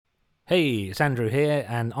Hey, it's Andrew here,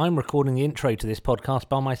 and I'm recording the intro to this podcast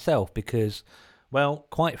by myself because, well,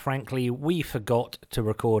 quite frankly, we forgot to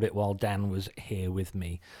record it while Dan was here with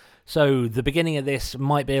me. So the beginning of this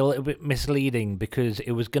might be a little bit misleading because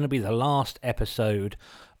it was going to be the last episode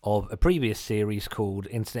of a previous series called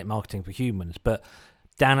Internet Marketing for Humans, but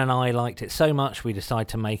Dan and I liked it so much we decided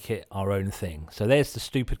to make it our own thing. So there's the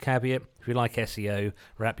stupid caveat. If you like SEO,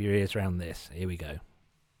 wrap your ears around this. Here we go.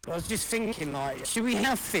 I was just thinking, should we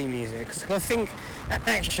have theme music? Because I think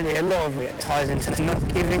actually a lot of it ties into not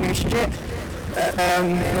giving a shit in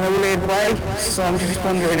a weird way. So I'm just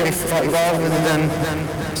wondering if, rather than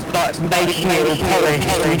making it all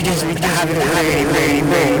polished, we just have it really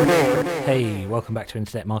raw. Hey, welcome back to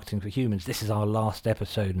Internet Marketing for Humans. This is our last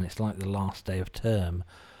episode, and it's like the last day of term.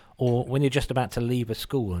 Or when you're just about to leave a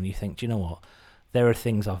school and you think, do you know what? There are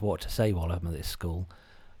things I've wanted to say while I'm at this school,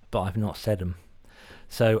 but I've not said them.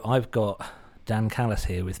 So I've got Dan Callis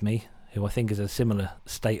here with me, who I think is a similar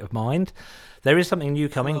state of mind. There is something new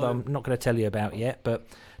coming, but I'm not going to tell you about yet. But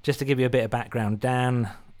just to give you a bit of background, Dan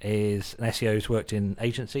is an SEO who's worked in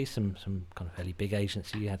agencies, some kind of fairly big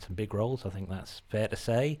agency. He had some big roles, I think that's fair to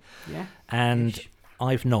say. Yeah. And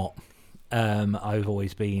I've not. I've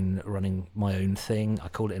always been running my own thing. I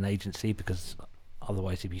call it an agency because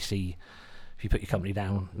otherwise if you put your company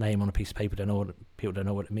name on a piece of paper, people don't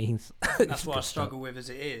know what it means. That's what I struggle with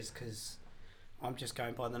as it is, because I'm just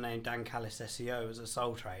going by the name Dan Callis SEO as a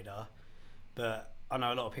sole trader, but I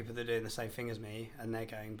know a lot of people that are doing the same thing as me, and they're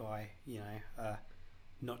going by,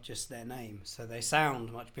 not just their name. So they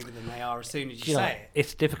sound much bigger than they are as soon as you say it.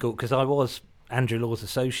 It's difficult because I was Andrew Law's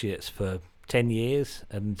Associates for 10 years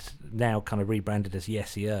and now kind of rebranded as the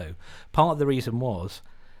SEO. Part of the reason was,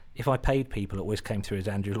 if I paid people, it always came through as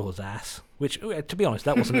Andrew Law's ass, which, to be honest,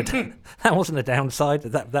 that wasn't a downside.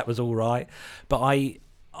 That was all right. But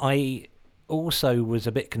I also was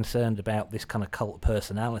a bit concerned about this kind of cult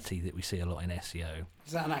personality that we see a lot in SEO.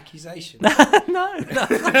 Is that an accusation? No.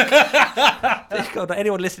 God,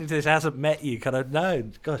 anyone listening to this hasn't met you. Kind of no.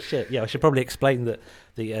 Gosh, shit. Yeah, I should probably explain that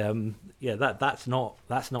that's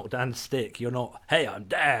not Dan's stick. You're not. Hey, I'm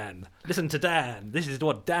Dan. Listen to Dan. This is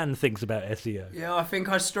what Dan thinks about SEO. Yeah, I think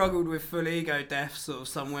I struggled with full ego death sort of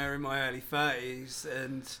somewhere in my early 30s,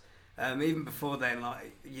 and even before then,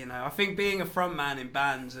 I think being a front man in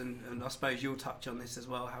bands, and I suppose you'll touch on this as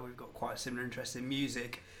well, how we've got quite a similar interest in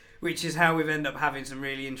music, which is how we've ended up having some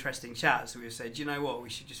really interesting chats. We've said, you know what, we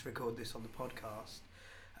should just record this on the podcast.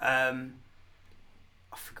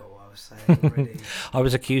 I forgot what I was saying already. I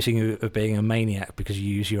was accusing you of being a maniac because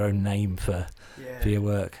you use your own name for your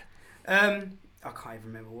work. I can't even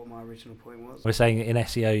remember what my original point was. We're saying in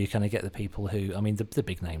SEO you kind of get the people who, I mean, the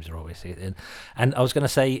big names are obviously in. And I was going to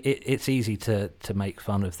say it's easy to make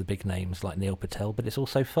fun of the big names like Neil Patel, but it's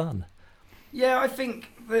also fun. Yeah, I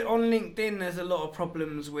think that on LinkedIn there's a lot of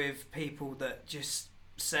problems with people that just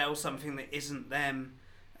sell something that isn't them.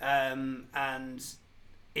 And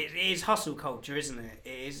it is hustle culture, isn't it?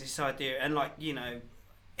 It is this idea. And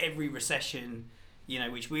every recession,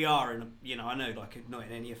 which we are in, I know not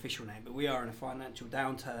in any official name, but we are in a financial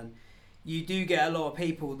downturn. You do get a lot of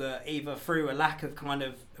people that either through a lack of kind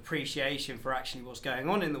of appreciation for actually what's going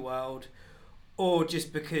on in the world, or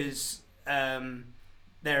just because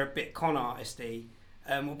they're a bit con artisty,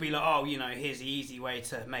 will be like, oh, here's the easy way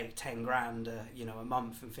to make 10 grand, a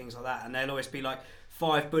month and things like that. And they'll always be like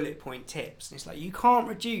 5 bullet point tips. And it's like, you can't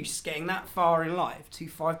reduce getting that far in life to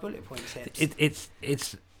 5 bullet point tips.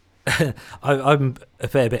 It's I'm a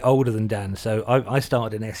fair bit older than Dan, so I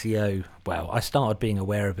started in SEO. Well, I started being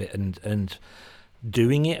aware of it and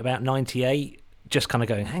doing it about 98, just kind of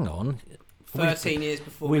going, hang on. 13 years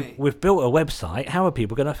before me. We've built a website. How are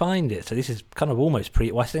people going to find it? So this is kind of almost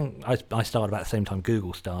I think I started about the same time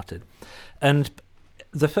Google started. And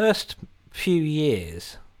the first few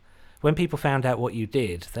years, when people found out what you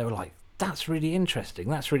did, they were like, that's really interesting.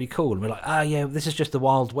 That's really cool. And we're like, this is just the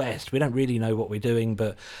Wild West. We don't really know what we're doing,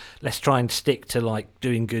 but let's try and stick to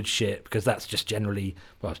doing good shit because that's just generally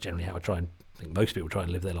how I try and I think most people try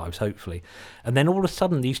and live their lives, hopefully. And then all of a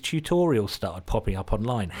sudden, these tutorials started popping up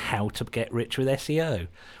online, how to get rich with SEO.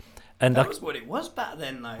 And that was what it was back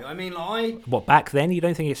then, though. I mean, what, back then? I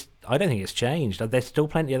don't think it's changed. There's still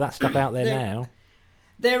plenty of that stuff out there now.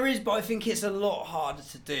 There is, but I think it's a lot harder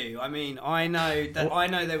to do. I mean, I know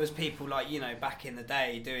there was people back in the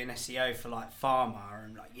day doing SEO for pharma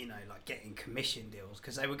and getting commission deals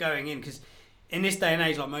because they were going in because in this day and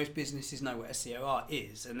age, most businesses know what SEO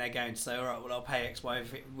is, and they're going to say, all right, well, I'll pay X, Y,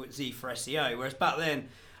 Z for SEO. Whereas back then,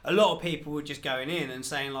 a lot of people were just going in and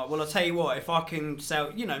saying well, I'll tell you what, if I can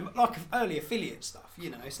sell, early affiliate stuff,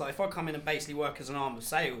 it's like if I come in and basically work as an arm of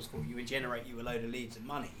sales for you and generate you a load of leads and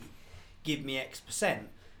money, give me X%.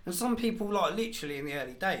 And some people, like literally in the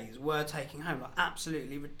early days, were taking home like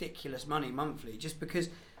absolutely ridiculous money monthly just because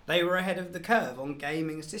they were ahead of the curve on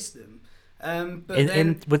gaming a system. But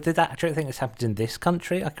did that actually think this happened in this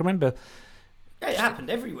country? I can remember. Yeah, it happened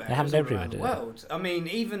everywhere. It happened everywhere around the world. I mean,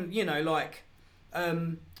 even like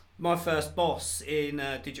my first boss in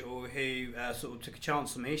digital, who sort of took a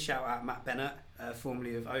chance on me. Shout out Matt Bennett,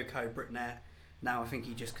 formerly of Oco, Britnet. Now I think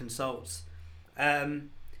he just consults.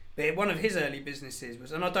 But one of his early businesses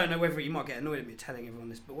was, and I don't know whether you might get annoyed at me telling everyone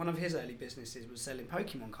this, but one of his early businesses was selling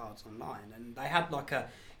Pokemon cards online, and they had like a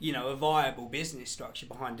viable business structure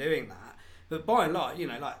behind doing that. But by and large,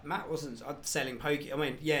 like Matt wasn't selling Pokemon. I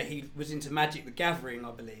mean, yeah, he was into Magic the Gathering,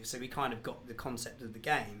 I believe, so he kind of got the concept of the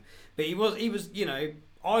game. But he was,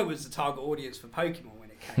 I was the target audience for Pokemon when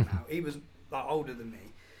it came out. He was like older than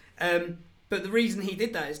me. But the reason he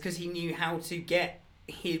did that is because he knew how to get.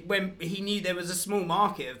 When he knew there was a small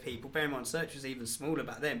market of people, bear in mind search was even smaller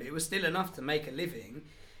back then, but it was still enough to make a living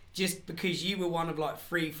just because you were one of like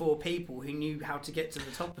 3-4 people who knew how to get to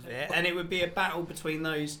the top of it. And it would be a battle between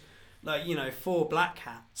those, like, 4 black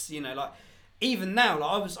hats, like even now,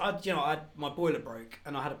 like I had my boiler broke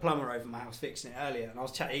and I had a plumber over my house fixing it earlier, and I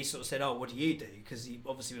was chatting. He sort of said, "Oh, what do you do?" Because he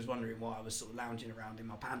obviously was wondering why I was sort of lounging around in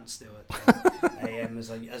my pants still at 10 a.m.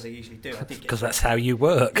 as I usually do. I did because that's how you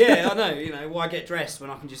work. Yeah, I know. Why get dressed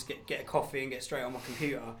when I can just get a coffee and get straight on my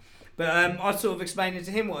computer? But I sort of explained it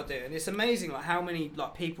to him what I do, and it's amazing like how many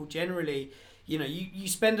like people generally. You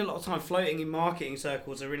spend a lot of time floating in marketing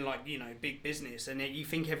circles or in like big business, and you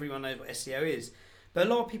think everyone knows what SEO is. But a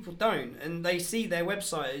lot of people don't, and they see their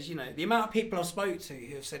website as, the amount of people I spoke to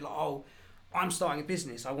who have said, like, oh, I'm starting a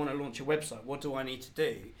business, I want to launch a website, what do I need to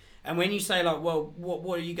do? And when you say, like, well,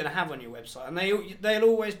 what are you going to have on your website? And they'll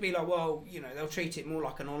always be like, well, they'll treat it more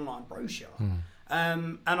like an online brochure.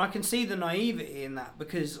 And I can see the naivety in that,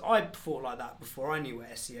 because I thought like that before I knew what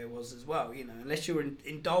SEO was as well, unless you're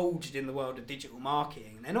indulged in the world of digital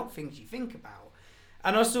marketing, they're not things you think about.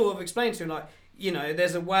 And I sort of explained to him, like,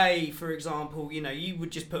 there's a way, for example, you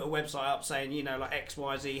would just put a website up saying, like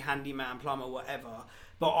XYZ, handyman, plumber, whatever.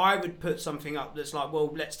 But I would put something up that's like,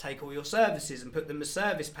 well, let's take all your services and put them as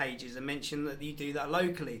service pages and mention that you do that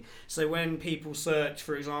locally. So when people search,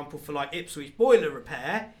 for example, for like Ipswich boiler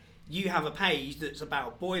repair, you have a page that's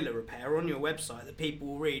about boiler repair on your website that people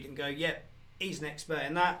will read and go, yep, he's an expert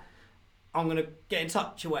in that. I'm going to get in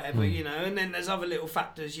touch or whatever, and then there's other little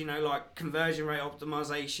factors, like conversion rate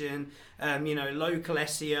optimization, local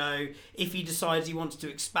SEO. If he decides he wants to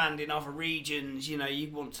expand in other regions, you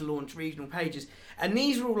want to launch regional pages. And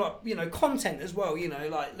these are all like, content as well,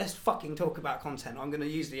 like let's fucking talk about content. I'm going to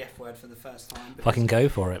use the F word for the first time. Fucking go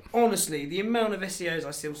for it. Honestly, the amount of SEOs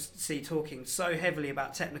I still see talking so heavily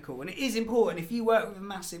about technical, and it is important. If you work with a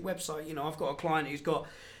massive website, I've got a client who's got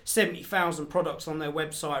 70,000 products on their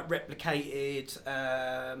website, replicated,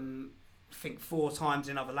 I think 4 times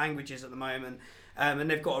in other languages at the moment, and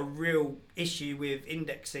they've got a real issue with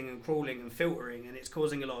indexing and crawling and filtering, and it's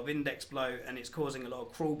causing a lot of index bloat and it's causing a lot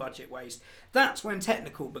of crawl budget waste. That's when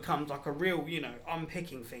technical becomes like a real,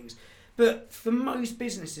 unpicking things. But for most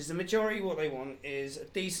businesses, the majority of what they want is a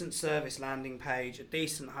decent service landing page, a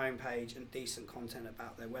decent homepage, and decent content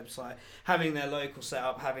about their website, having their local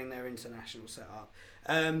setup, having their international setup.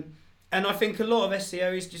 And I think a lot of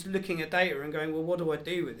SEO is just looking at data and going, well, what do I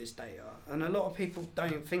do with this data? And a lot of people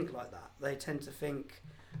don't think like that. They tend to think,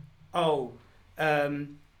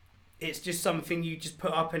 it's just something you just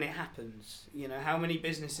put up and it happens. How many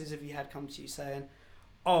businesses have you had come to you saying,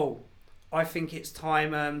 I think it's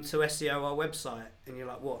time to SEO our website? And you're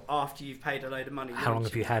like, what? After you've paid a load of money? How long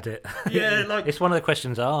have you had it? Yeah, like it's one of the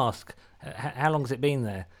questions I ask. How long has it been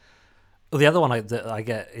there? Well, the other one that I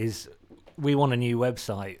get is, we want a new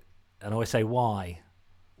website, and I always say, why?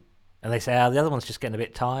 And they say, the other one's just getting a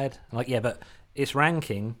bit tired. I'm like, yeah, but it's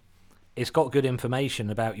ranking, it's got good information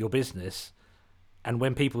about your business, and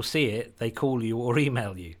when people see it, they call you or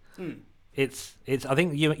email you. It's. I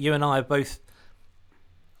think you and I are both,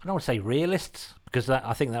 I don't want to say realists, because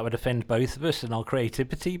I think that would offend both of us and our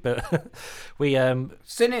creativity, but we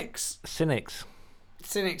cynics. Cynics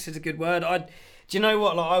is a good word. Do you know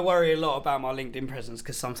what? Like, I worry a lot about my LinkedIn presence,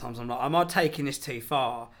 because sometimes I'm like, am I taking this too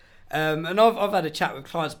far? And I've had a chat with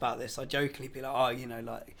clients about this. I jokingly be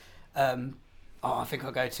like, I think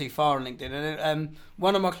I'll go too far on LinkedIn. And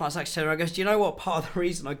one of my clients actually said, I goes, do you know what? Part of the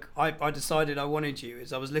reason I decided I wanted you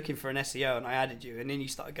is I was looking for an SEO and I added you, and then you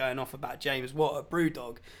started going off about James Watt at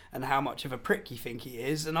Brewdog and how much of a prick you think he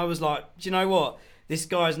is. And I was like, do you know what? This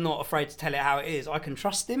guy's not afraid to tell it how it is. I can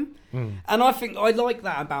trust him. And I think I like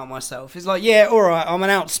that about myself. It's like, yeah, all right, I'm an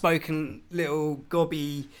outspoken little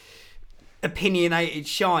gobby, opinionated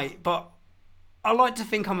shite, but I like to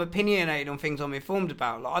think I'm opinionated on things I'm informed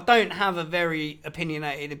about. Like, I don't have a very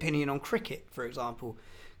opinionated opinion on cricket, for example,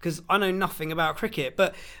 because I know nothing about cricket.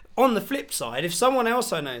 But on the flip side, if someone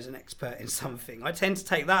else I know is an expert in something, I tend to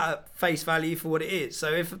take that at face value for what it is.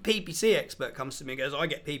 So if a PPC expert comes to me and goes, I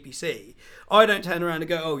get PPC, I don't turn around and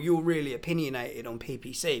go, oh, you're really opinionated on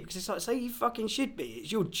PPC. Because it's like, so you fucking should be.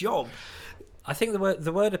 It's your job. I think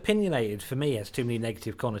the word opinionated for me has too many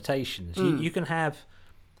negative connotations.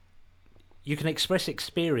 You can express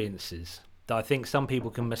experiences that I think some people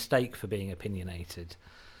can mistake for being opinionated.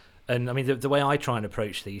 And I mean, the way I try and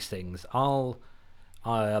approach these things, I'm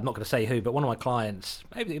not going to say who, but one of my clients,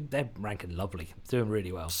 maybe they're ranking lovely, doing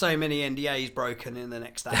really well. So many NDAs broken in the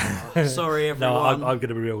next hour. Sorry, everyone. No, I'm going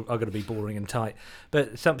to be real. I'm going to be boring and tight.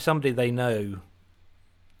 But somebody they know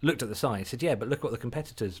looked at the site and said, "Yeah, but look what the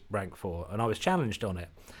competitors rank for," and I was challenged on it.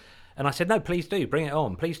 And I said, "No, please do bring it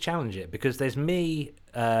on. Please challenge it, because there's me."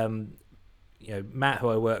 Matt, who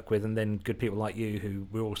I work with, and then good people like you who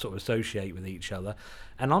we all sort of associate with each other.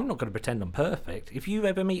 And I'm not going to pretend I'm perfect. If you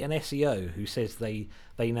ever meet an SEO who says they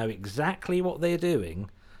know exactly what they're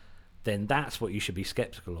doing, then that's what you should be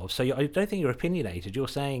skeptical of. So I don't think you're opinionated. You're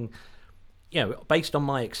saying, based on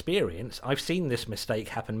my experience, I've seen this mistake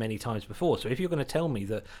happen many times before. So if you're going to tell me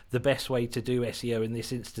that the best way to do SEO in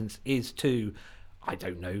this instance is to, I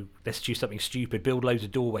don't know, let's do something stupid, build loads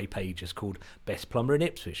of doorway pages called Best Plumber in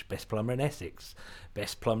Ipswich, Best Plumber in Essex,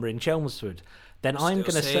 Best Plumber in Chelmsford, then I'm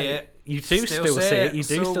going to say it. You do still see it. You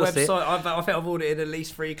do still see it. I think I've audited at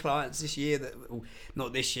least 3 clients this year.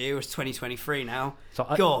 Not this year, it was 2023 now. So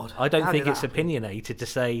God, I don't think it's opinionated to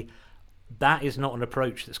say that is not an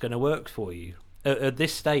approach that's going to work for you. At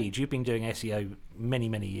this stage, you've been doing SEO many,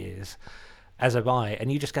 many years, as have I,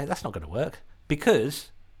 and you just go, that's not going to work,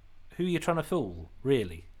 because who are you trying to fool,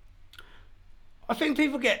 really? I think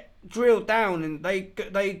people get drilled down and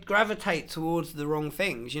they gravitate towards the wrong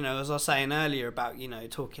things. As I was saying earlier about,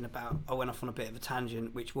 talking about, I went off on a bit of a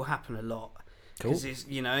tangent, which will happen a lot. Cool. Because,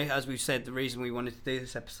 as we've said, the reason we wanted to do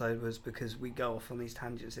this episode was because we go off on these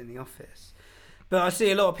tangents in the office. But I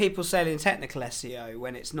see a lot of people selling technical SEO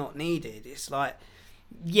when it's not needed. It's like,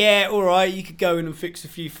 yeah, all right, you could go in and fix a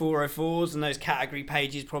few 404s and those category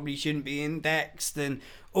pages probably shouldn't be indexed. And,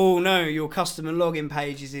 oh no, your customer login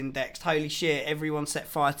page is indexed. Holy shit, everyone set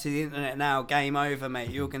fire to the internet now. Game over, mate.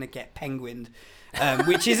 You're going to get penguined.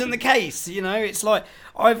 Which isn't the case. It's like,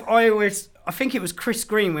 I think it was Chris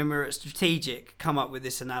Green when we were at Strategic come up with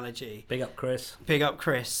this analogy. Big up, Chris. Big up,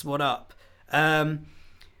 Chris. What up?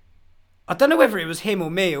 I don't know whether it was him or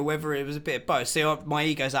me or whether it was a bit of both. See, my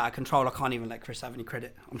ego's out of control. I can't even let Chris have any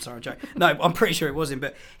credit. I'm sorry, Joe. No, I'm pretty sure it was him.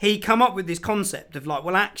 But he come up with this concept of like,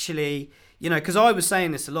 well, actually, because I was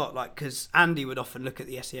saying this a lot, like, because Andy would often look at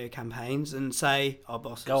the SEO campaigns and say, our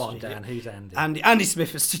boss. Go on, Dan. Who's Andy? Andy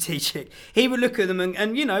Smith at Strategic. He would look at them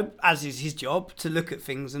and as is his job, to look at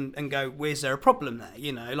things and go, where's there a problem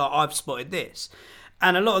there? Like, I've spotted this.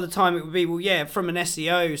 And a lot of the time it would be, well, yeah, from an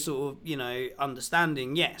SEO sort of,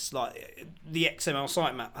 understanding, yes, like the XML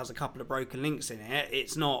sitemap has a couple of broken links in it.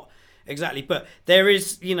 It's not exactly, but there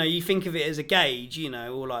is, you think of it as a gauge,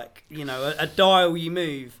 or like, a dial you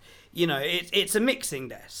move. It's a mixing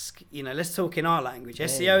desk. Let's talk in our language. Yeah.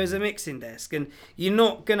 SEO is a mixing desk, and you're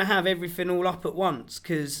not going to have everything all up at once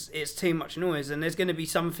because it's too much noise, and there's going to be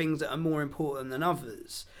some things that are more important than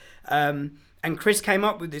others. And Chris came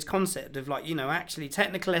up with this concept of like, actually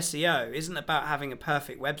technical SEO isn't about having a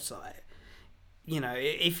perfect website.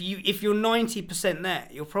 If you're 90% there,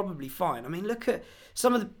 you're probably fine. I mean, look at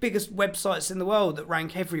some of the biggest websites in the world that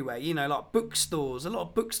rank everywhere, like bookstores. A lot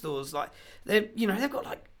of bookstores, like they've got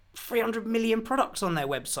like 300 million products on their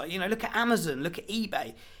website. Look at Amazon, look at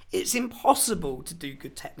eBay. It's impossible to do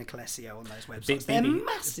good technical SEO on those websites. They're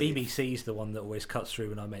massive. BBC's the one that always cuts through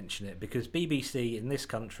when I mention it, because BBC in this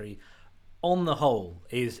country, on the whole,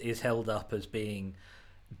 is held up as being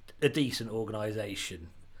a decent organisation.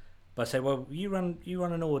 But I say, well, you run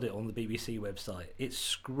an audit on the BBC website. It's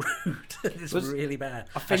screwed. It's really bad.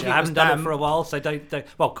 I haven't done it for a while, so don't.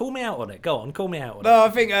 Well, call me out on it. Go on, call me out on it. No, I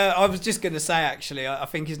think I was just going to say, actually, I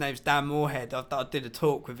think his name's Dan Moorhead. I did a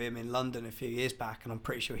talk with him in London a few years back, and I'm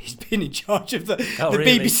pretty sure he's been in charge of the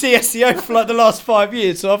really? BBC SEO for like the last 5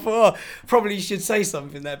 years. So I thought, probably you should say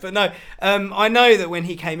something there. But no, I know that when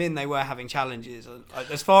he came in, they were having challenges.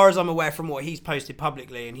 As far as I'm aware from what he's posted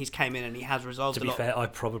publicly, and he's came in and he has resolved a lot. To be fair, I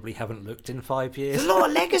probably haven't looked in 5 years. There's a lot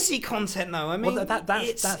of legacy content though. I mean, well,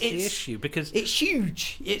 that's the issue, because it's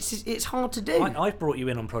huge. It's hard to do. I've brought you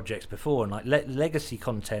in on projects before, and like legacy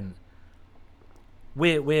content,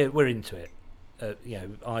 we're into it.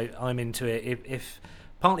 I'm into it. If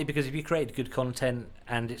partly because if you create good content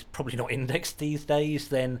and it's probably not indexed these days,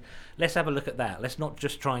 then let's have a look at that. Let's not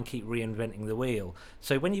just try and keep reinventing the wheel.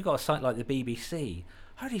 So when you've got a site like the BBC,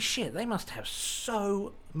 holy shit, they must have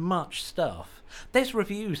so much stuff. There's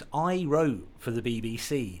reviews I wrote for the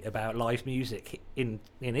BBC about live music in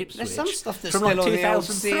Ipswich. There's some stuff that's from still like on the old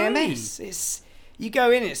 2003. CMS. You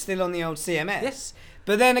go in, it's still on the old CMS. Yes.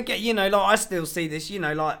 But then again, you know, like I still see this, you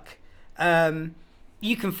know, like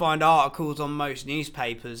you can find articles on most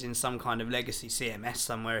newspapers in some kind of legacy CMS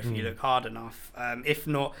somewhere if you look hard enough. If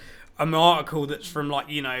not, an article that's from like,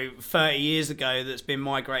 you know, 30 years ago that's been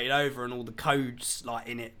migrated over and all the codes like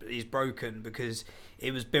in it is broken because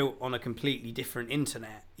it was built on a completely different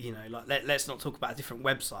internet. You know, like let's not talk about a different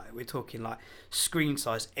website. We're talking like screen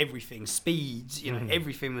size, everything, speeds, you know,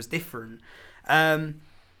 everything was different.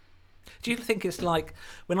 Do you think it's like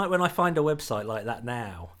when I find a website like that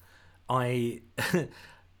now,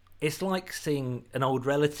 it's like seeing an old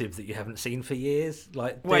relative that you haven't seen for years,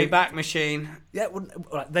 like Wayback Machine. Yeah, well,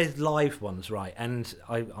 there's live ones, right? And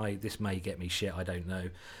I this may get me shit, I don't know.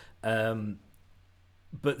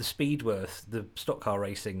 But the Speedworth, the stock car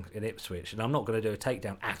racing in Ipswich, and I'm not going to do a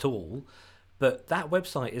takedown at all, but that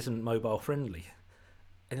website isn't mobile friendly.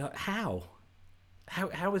 And you're like, how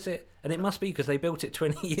is it? And it must be because they built it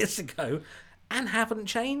 20 years ago and haven't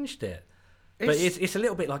changed it. But it's a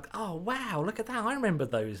little bit like, oh wow, look at that! I remember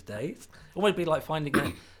those days. It would be like finding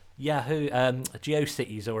a Yahoo,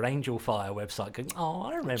 GeoCities or an Angel Fire website. Going, oh,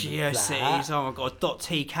 I remember GeoCities. that. Oh my god,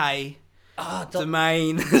 .tk Oh,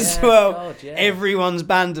 domain yeah, as well. God, yeah. Everyone's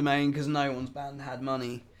banned domain because no one's banned had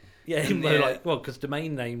money. Yeah, Yeah. because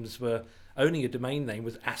domain names were only a domain name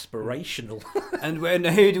was aspirational. And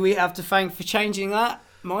who do we have to thank for changing that?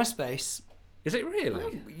 MySpace. Is it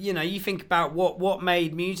really? You know, you think about what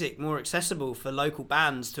made music more accessible for local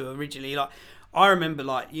bands to originally, like, I remember,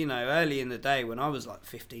 like, you know, early in the day when I was like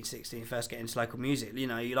 15, 16, first getting into local music, you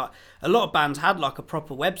know, a lot of bands had like a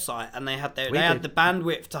proper website and they had had the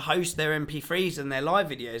bandwidth to host their MP3s and their live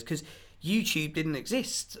videos because YouTube didn't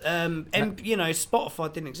exist. You know,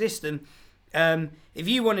 Spotify didn't exist, and if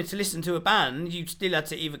you wanted to listen to a band, you still had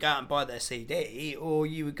to either go out and buy their CD or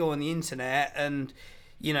you would go on the internet and,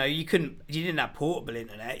 you know, you didn't have portable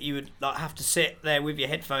internet. You would like have to sit there with your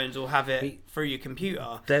headphones or have it through your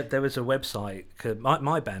computer. There was a website.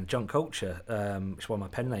 My band, Junk Culture, which is one of my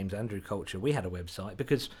pen names, Andrew Culture. We had a website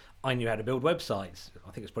because I knew how to build websites.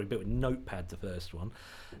 I think it's probably built in Notepad, the first one,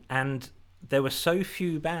 and there were so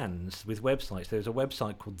few bands with websites. There was a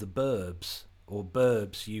website called The Burbs or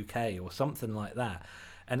Burbs UK or something like that,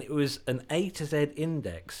 and it was an A to Z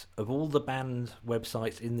index of all the band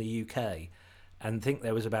websites in the UK. And I think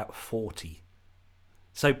there was about 40.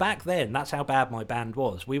 So back then, that's how bad my band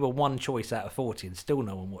was. We were one choice out of 40 and still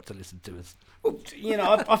no one wanted to listen to us. Well, you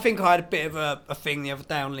know, I think I had a bit of a thing the other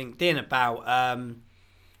day on LinkedIn about,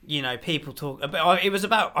 you know, people talk about, it was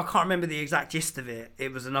about, I can't remember the exact gist of it.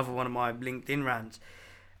 It was another one of my LinkedIn rants.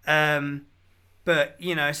 But,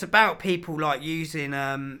 you know, it's about people like using,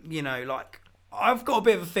 you know, like, I've got a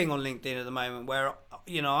bit of a thing on LinkedIn at the moment where,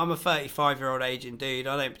 you know, I'm a 35-year-old aging dude.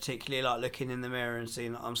 I don't particularly like looking in the mirror and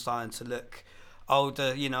seeing that I'm starting to look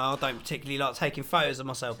older. You know, I don't particularly like taking photos of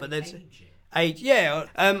myself. But there's age, yeah.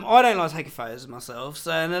 I don't like taking photos of myself.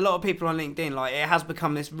 So, and a lot of people on LinkedIn, like, it has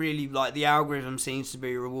become this really, like, the algorithm seems to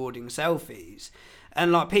be rewarding selfies.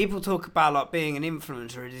 And, like, people talk about, like, being an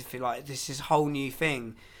influencer as if, like, this is a whole new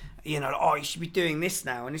thing. You know, oh, you should be doing this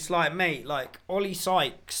now. And it's like, mate, like, Ollie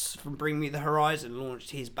Sykes from Bring Me the Horizon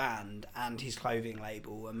launched his band and his clothing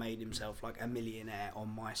label and made himself, like, a millionaire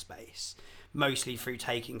on MySpace, mostly through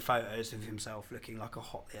taking photos of himself looking like a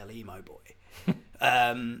hot little emo boy.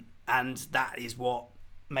 And that is what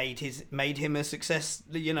made him a success,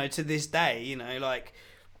 you know, to this day. You know, like,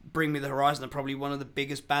 Bring Me the Horizon are probably one of the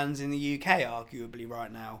biggest bands in the UK, arguably,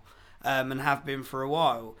 right now, and have been for a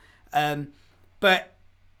while. But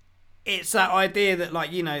it's that idea that,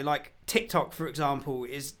 like, you know, like TikTok, for example,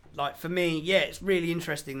 is like, for me, yeah, it's really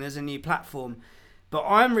interesting. There's a new platform, but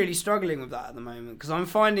I'm really struggling with that at the moment because I'm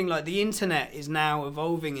finding like the internet is now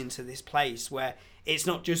evolving into this place where it's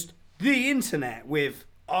not just the internet with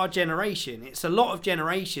our generation. It's a lot of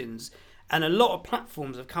generations and a lot of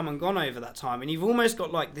platforms have come and gone over that time. And you've almost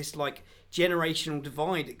got like this like generational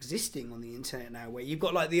divide existing on the internet now where you've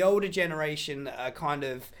got like the older generation that are kind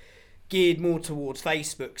of geared more towards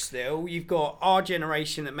Facebook still. You've got our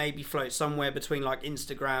generation that maybe floats somewhere between like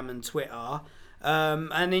Instagram and Twitter.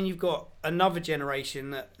 And then you've got another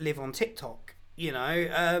generation that live on TikTok, you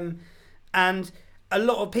know. And a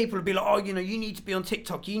lot of people would be like, oh, you know, you need to be on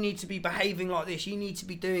TikTok. You need to be behaving like this. You need to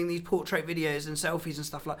be doing these portrait videos and selfies and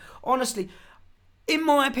stuff like. Honestly, In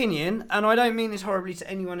my opinion, and I don't mean this horribly to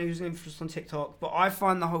anyone who's an influencer on TikTok, but I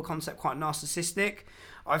find the whole concept quite narcissistic.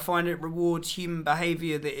 I find it rewards human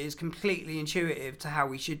behaviour that is completely intuitive to how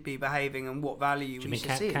we should be behaving and what value we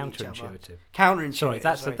should see in each other. Counterintuitive? Counterintuitive.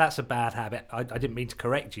 Sorry, that's a bad habit. I didn't mean to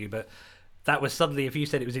correct you, but that was suddenly, if you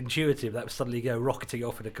said it was intuitive, that would suddenly go rocketing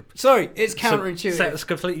off in a... Sorry, it's counterintuitive. So it's a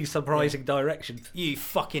completely surprising direction. You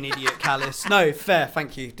fucking idiot, Callus. No, fair,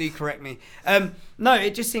 thank you. Do correct me. No,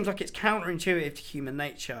 it just seems like it's counterintuitive to human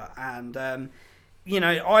nature. And, you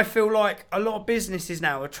know, I feel like a lot of businesses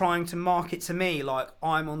now are trying to market to me like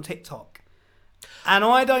I'm on TikTok. And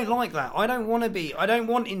I don't like that. I don't want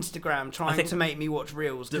Instagram trying to make me watch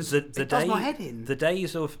Reels because it does my head in. The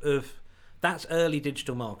days of that's early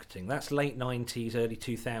digital marketing. That's late 90s, early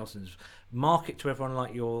 2000s. Market to everyone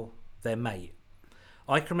like you're their mate.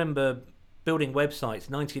 I can remember building websites,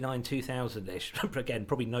 99, 2000-ish, again,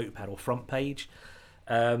 probably Notepad or front page,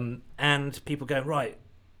 and people going, right,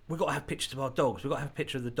 we've got to have pictures of our dogs. We've got to have a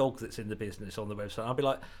picture of the dog that's in the business on the website. I'll be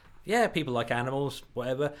like, yeah, people like animals,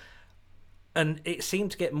 whatever. And it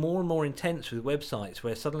seemed to get more and more intense with websites,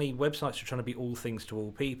 where suddenly websites are trying to be all things to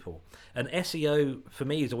all people. And SEO, for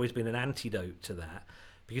me, has always been an antidote to that.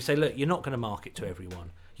 Because you say, look, you're not going to market to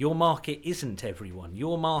everyone. Your market isn't everyone.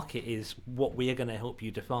 Your market is what we are going to help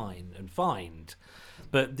you define and find.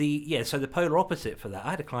 But so the polar opposite for that, I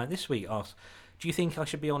had a client this week ask, do you think I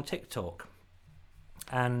should be on TikTok?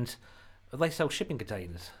 And they sell shipping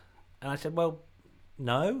containers. And I said, well,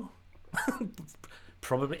 no.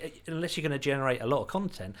 Probably, unless you're going to generate a lot of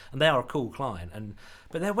content, and they are a cool client,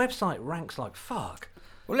 but their website ranks like fuck.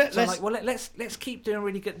 Well, let's keep doing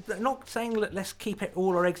really good. Not saying let's keep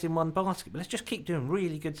all our eggs in one basket, but let's just keep doing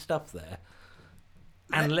really good stuff there,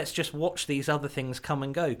 and let's just watch these other things come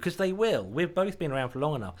and go, because they will. We've both been around for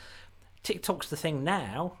long enough. TikTok's the thing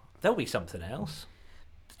now. There'll be something else.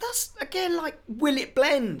 That's, again, like, Will It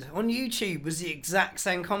Blend on YouTube was the exact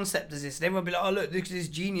same concept as this. And everyone would be like, oh, look, this is this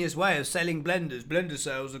genius way of selling blenders. Blender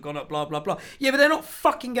sales have gone up, blah, blah, blah. Yeah, but they're not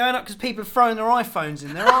fucking going up because people are throwing their iPhones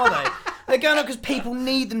in there, are they? They're going up because people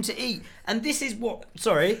need them to eat. And this is what...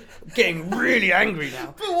 Sorry, I'm getting really angry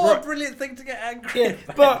now. But what a brilliant thing to get angry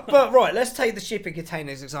about. But right, let's take the shipping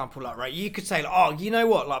containers example. Like, right, you could say, like, oh, you know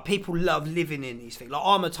what? Like, people love living in these things. Like,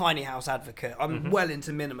 I'm a tiny house advocate. I'm well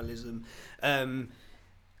into minimalism.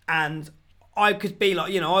 And I could be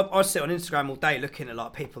like, you know, I sit on Instagram all day looking at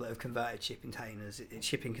like people that have converted shipping containers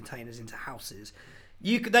into houses.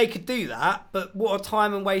 They could do that, but what a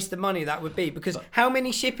time and waste of money that would be, because how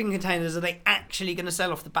many shipping containers are they actually going to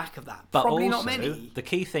sell off the back of that? But probably also, not many. The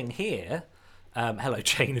key thing here, hello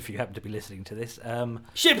Jane, if you happen to be listening to this,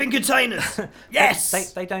 shipping containers. Yes,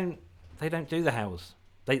 they don't do the house.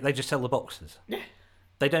 They just sell the boxes. Yeah.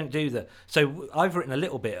 They don't do that. So I've written a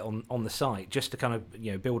little bit on the site just to kind of,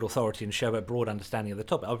 you know, build authority and show a broad understanding of the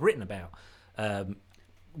topic. I've written about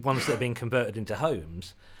ones that are being converted into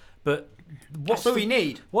homes, but that's all you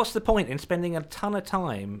need. What's the point in spending a ton of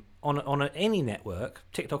time on any network,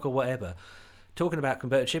 TikTok or whatever, talking about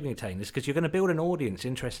converted shipping containers, because you're going to build an audience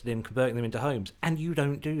interested in converting them into homes, and you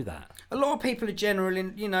don't do that. A lot of people are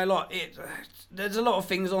generally, you know, like there's a lot of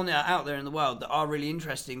things out there in the world that are really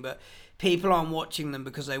interesting, but people aren't watching them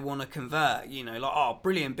because they want to convert, you know, like, oh,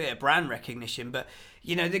 brilliant bit of brand recognition. But,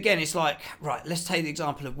 you know, again, it's like, right, let's take the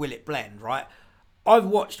example of Will It Blend, right? I've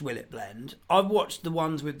watched Will It Blend. I've watched the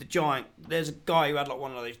ones with the giant... There's a guy who had like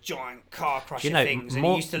one of those giant car crusher things, and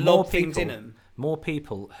he used to lob things in them. More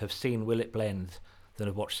people have seen Will It Blend than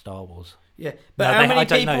have watched Star Wars. Yeah, but how many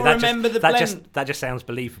people remember the blend? That just sounds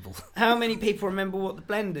believable. How many people remember what the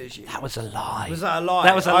blenders used? That was a lie. Was that a lie?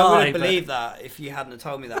 That was a lie. I would have believed that if you hadn't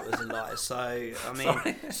told me that was a lie. So, I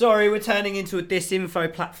mean, sorry, we're turning into a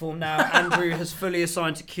disinfo platform now. Andrew has fully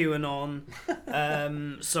assigned to QAnon.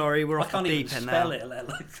 Sorry, we're off the deep end now. I can't even spell it.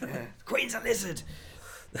 Like that. Yeah. Queen's a lizard.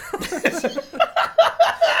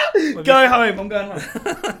 Go home. I'm going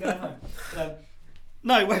home.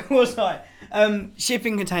 No, where was I?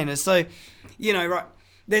 Shipping containers. So, you know, right,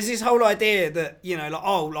 there's this whole idea that, you know, like,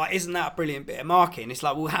 oh, like, isn't that a brilliant bit of marketing? It's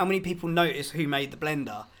like, well, how many people notice who made the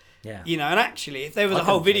blender? Yeah. You know, and actually, if there was a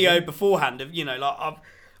whole video beforehand of, you know, like,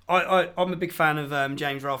 I'm a big fan of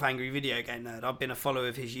James Rolfe, Angry Video Game Nerd. I've been a follower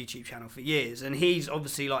of his YouTube channel for years, and he's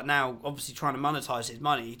obviously, like, now, obviously trying to monetize his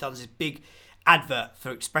money. He does this big advert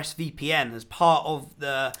for ExpressVPN as part of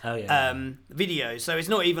the video, so it's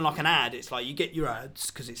not even like an ad. It's like you get your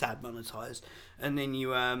ads because it's ad monetized, and then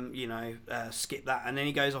you skip that, and then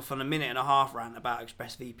he goes off on a 1.5-minute rant about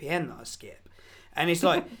ExpressVPN that I skip, and it's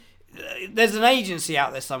like there's an agency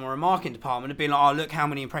out there somewhere, a marketing department, of being like, oh, look how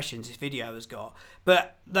many impressions this video has got,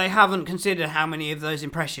 but they haven't considered how many of those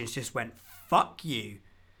impressions just went fuck you.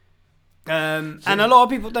 And a lot of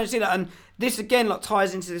people don't see that, and this again like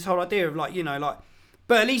ties into this whole idea of like, you know, like,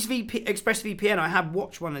 but at least ExpressVPN, I have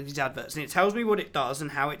watched one of these adverts and it tells me what it does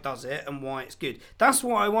and how it does it and why it's good. That's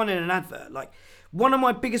what I want in an advert. Like, one of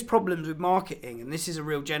my biggest problems with marketing, and this is a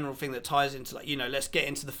real general thing that ties into like, you know, let's get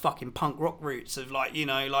into the fucking punk rock roots of like, you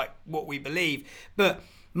know, like what we believe, but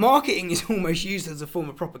marketing is almost used as a form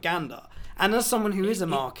of propaganda. And as someone who is a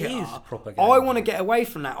marketer, I want to get away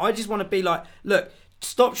from that. I just want to be like, look,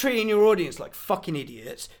 stop treating your audience like fucking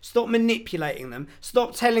idiots. Stop manipulating them.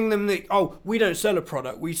 Stop telling them that, oh, we don't sell a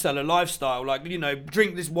product, we sell a lifestyle. Like, you know,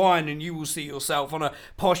 drink this wine and you will see yourself on a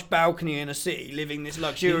posh balcony in a city living this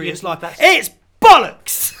luxurious life. It's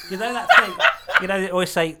bollocks! You know that thing? You know, they always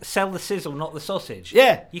say, sell the sizzle, not the sausage.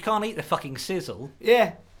 Yeah. You can't eat the fucking sizzle.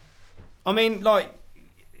 Yeah. I mean, like,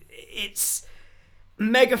 it's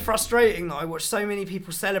mega frustrating that I watch so many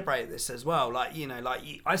people celebrate this as well. Like, you know, like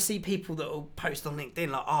I see people that will post on LinkedIn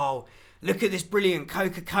like, oh, look at this brilliant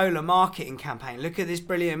Coca-Cola marketing campaign. Look at this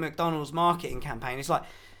brilliant McDonald's marketing campaign. It's like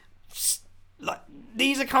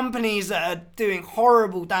these are companies that are doing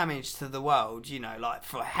horrible damage to the world, you know, like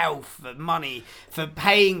for health, for money, for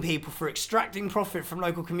paying people, for extracting profit from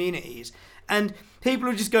local communities. And people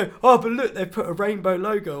will just go, oh, but look, they've put a rainbow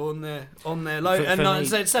logo on their logo, and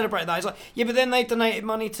so celebrate that. It's like, yeah, but then they donated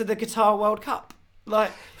money to the Guitar World Cup.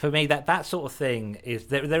 Like, for me, that sort of thing is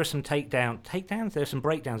there are some takedowns. There are some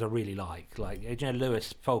breakdowns I really like. Like, you know,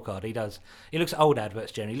 Lewis Folkard, he looks at old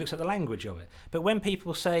adverts generally. He looks at the language of it. But when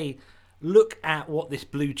people say, look at what this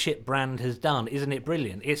blue chip brand has done, isn't it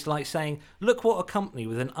brilliant? It's like saying, look what a company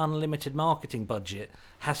with an unlimited marketing budget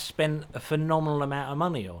has spent a phenomenal amount of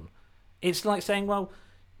money on. It's like saying, well,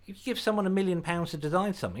 if you give someone £1 million to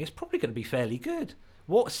design something, it's probably going to be fairly good.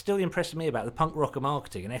 What still impresses me about the punk rocker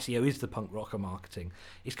marketing, and SEO is the punk rocker marketing,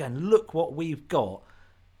 is going, look what we've got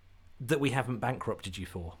that we haven't bankrupted you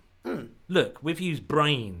for. Look, we've used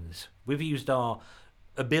brains, we've used our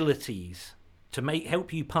abilities to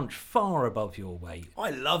help you punch far above your weight.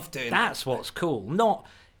 I love doing That's what's cool. Not,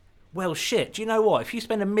 well, shit, do you know what? If you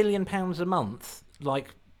spend £1 million a month,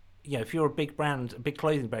 like, you know, if you're a big brand, a big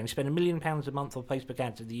clothing brand, you spend £1 million a month on Facebook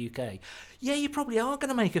ads in the UK, yeah, you probably are going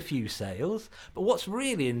to make a few sales. But what's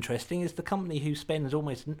really interesting is the company who spends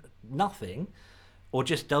almost nothing or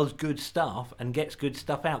just does good stuff and gets good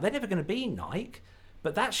stuff out. They're never going to be Nike,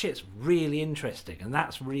 but that shit's really interesting, and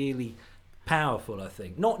that's really powerful, I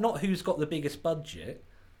think. Not who's got the biggest budget.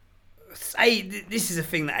 This is a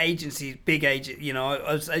thing that agencies, big agent, you know,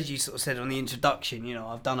 as you sort of said on the introduction, you know,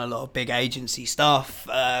 I've done a lot of big agency stuff.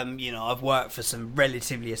 You know, I've worked for some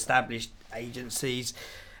relatively established agencies,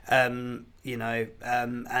 you know,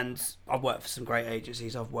 and I've worked for some great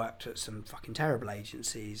agencies. I've worked at some fucking terrible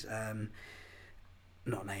agencies.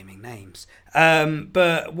 Not naming names,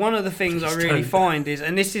 but one of the things I really find is,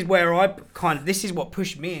 and this is where this is what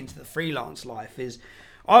pushed me into the freelance life, is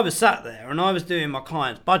I was sat there and I was doing my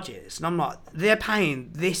clients' budgets, and I'm like, they're paying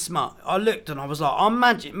this much. I looked and I was like, I'm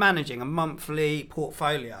managing a monthly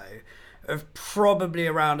portfolio of probably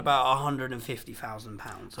around about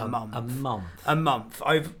 £150,000 a month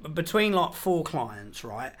over between like 4 clients,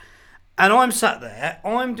 right? And I'm sat there,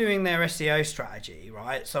 I'm doing their SEO strategy,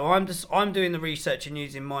 right? So I'm doing the research and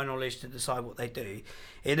using my knowledge to decide what they do.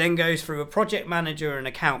 It then goes through a project manager and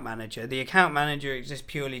account manager. The account manager exists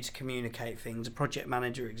purely to communicate things. A project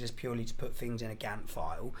manager exists purely to put things in a Gantt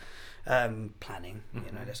file. Planning,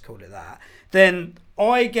 you know, let's call it that. Then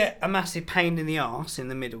I get a massive pain in the arse in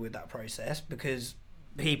the middle with that process, because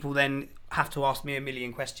people then have to ask me a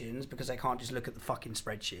million questions because they can't just look at the fucking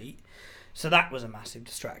spreadsheet. So that was a massive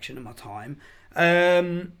distraction of my time.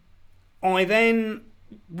 I then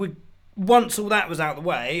would, once all that was out of the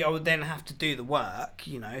way, I would then have to do the work,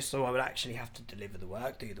 you know, so I would actually have to deliver the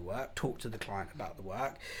work, do the work, talk to the client about the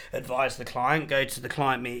work, advise the client, go to the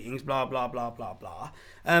client meetings, blah, blah, blah, blah, blah.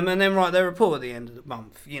 And then write their report at the end of the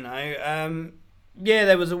month, you know. Yeah,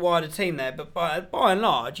 there was a wider team there, but by and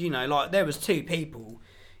large, you know, like there was 2 people,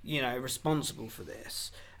 you know, responsible for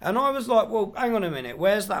this. And I was like, well, hang on a minute,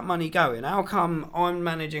 where's that money going? How come I'm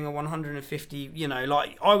managing a 150, you know,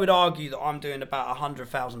 like I would argue that I'm doing about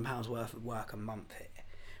 £100,000 worth of work a month here,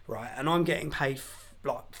 right? And I'm getting paid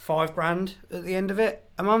like £5,000 at the end of it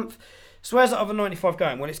a month. So where's that other 95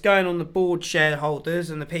 going? Well, it's going on the board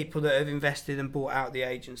shareholders and the people that have invested and bought out the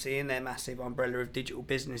agency in their massive umbrella of digital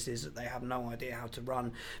businesses that they have no idea how to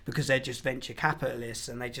run because they're just venture capitalists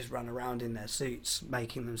and they just run around in their suits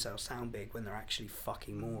making themselves sound big when they're actually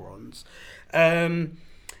fucking morons.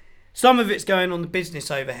 some of it's going on the business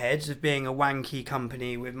overheads of being a wanky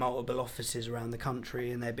company with multiple offices around the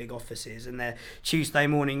country and their big offices and their Tuesday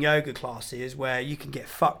morning yoga classes where you can get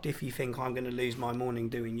fucked if you think I'm going to lose my morning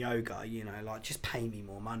doing yoga, you know, like just pay me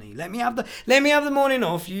more money. Let me have the morning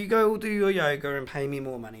off. You go do your yoga and pay me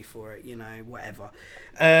more money for it, you know, whatever.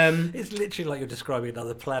 It's literally like you're describing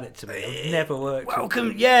another planet to me. I've never worked.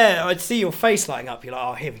 Welcome, yeah. I'd see your face lighting up. You're like,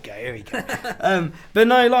 oh, here we go. But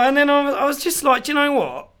no, like, and then I was just like, do you know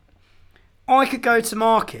what? I could go to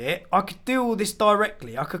market. I could do all this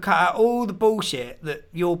directly. I could cut out all the bullshit that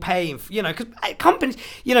you're paying for, you know, because companies,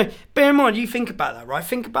 you know, bear in mind, you think about that, right?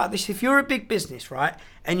 Think about this. If you're a big business, right,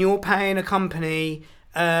 and you're paying a company,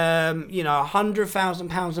 you know,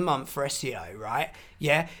 £100,000 a month for SEO, right?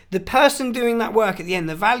 Yeah. The person doing that work at the end,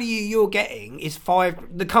 the value you're getting is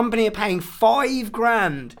the company are paying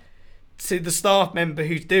 £5,000 to the staff member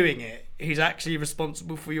who's doing it, who's actually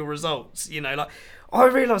responsible for your results. You know, like, I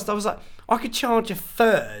realised, I was like, I could charge a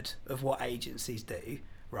third of what agencies do,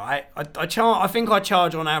 right? I think I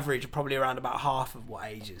charge on average probably around about half of what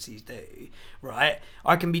agencies do, right?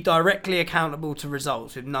 I can be directly accountable to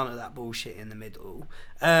results with none of that bullshit in the middle.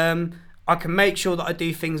 I can make sure that I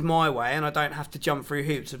do things my way and I don't have to jump through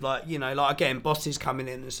hoops of, like, you know, like, again, bosses coming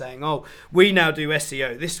in and saying, oh, we now do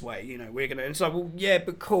SEO this way, you know, we're going to, and it's like, well, yeah,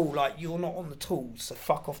 but cool, like, you're not on the tools, so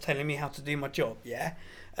fuck off telling me how to do my job, yeah?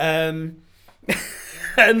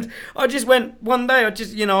 And I just went one day,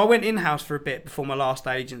 I went in-house for a bit before my last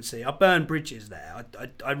agency. I burned bridges there.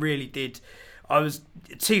 I really did.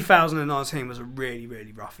 2019 was a really,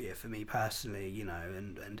 really rough year for me personally, you know,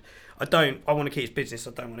 and I want to keep business.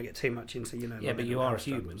 I don't want to get too much into, you know. Yeah, but you are a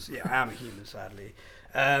human. Yeah, I am a human, sadly.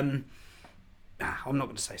 I'm not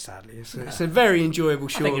going to say sadly. It's a very enjoyable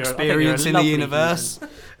short experience in the universe.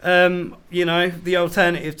 You know, the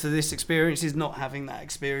alternative to this experience is not having that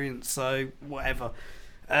experience. So whatever.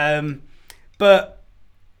 But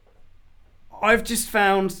I've just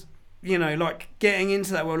found, you know, like getting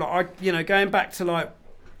into that world, like going back to, like,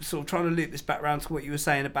 sort of trying to loop this back around to what you were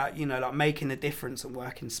saying about, you know, like making a difference and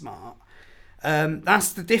working smart.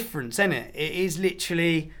 That's the difference, isn't it? It is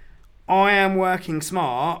literally, I am working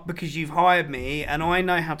smart because you've hired me and I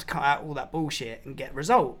know how to cut out all that bullshit and get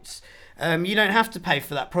results. You don't have to pay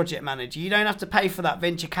for that project manager. You don't have to pay for that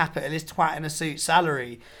venture capitalist twat in a suit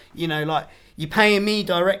salary. You know, like, you're paying me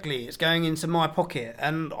directly. It's going into my pocket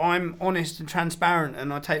and I'm honest and transparent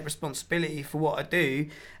and I take responsibility for what I do.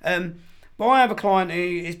 But I have a client who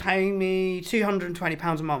is paying me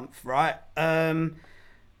 £220 a month, right?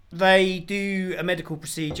 They do a medical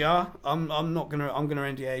procedure. I'm gonna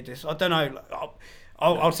NDA this. I don't know.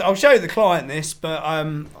 I'll show the client this, but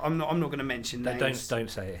I'm not going to mention names. Don't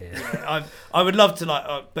say it here. Yeah, I would love to,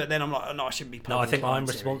 like, but then I'm like, no, I shouldn't be. No, I think I'm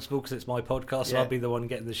responsible because it's my podcast, so I'll be the one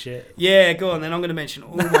getting the shit. Yeah, go on. Then I'm going to mention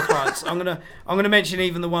all my clients. I'm gonna mention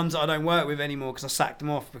even the ones that I don't work with anymore because I sacked them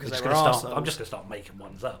off because they were arseholes. I'm just going to start making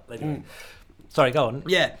ones up. Anyway. Sorry, go on.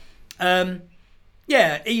 Yeah.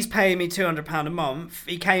 Yeah, he's paying me £200 a month.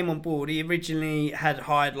 He came on board. He originally had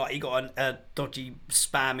hired, like, he got a dodgy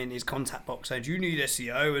spam in his contact box saying, do you need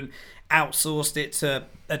SEO? And outsourced it to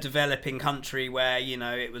a developing country where, you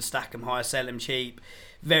know, it was stack 'em high, sell 'em cheap.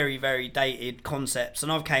 Very, very dated concepts.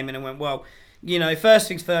 And I've came in and went, well, you know, first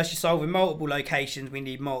things first, you're solving multiple locations. We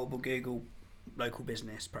need multiple Google local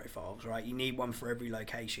business profiles, right? You need one for every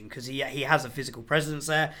location because he has a physical presence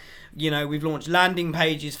there. You know, we've launched landing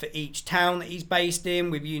pages for each town that he's based in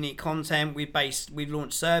with unique content. We've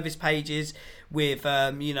launched service pages with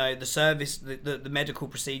you know, the service, the medical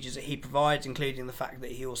procedures that he provides, including the fact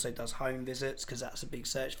that he also does home visits because that's a big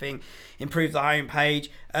search thing. Improve the home page.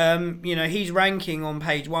 You know, he's ranking on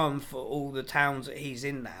page 1 for all the towns that he's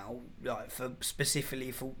in now, like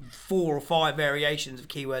specifically for 4 or 5 variations of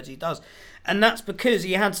keywords he does. And that's because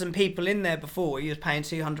he had some people in there before. He was paying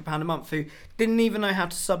 £200 a month who didn't even know how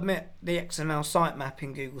to submit the XML sitemap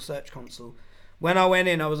in Google Search Console. When I went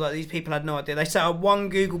in, I was like, these people had no idea. They set up one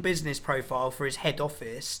Google business profile for his head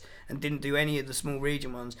office and didn't do any of the small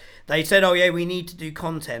region ones. They said, oh yeah, we need to do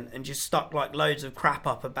content, and just stuck like loads of crap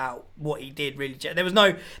up about what he did. Really, there was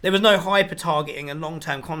no hyper targeting and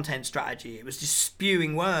long-term content strategy. It was just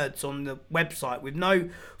spewing words on the website with no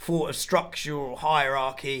thought of structure or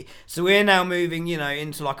hierarchy. So we're now moving, you know,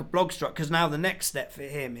 into like a blog structure, because now the next step for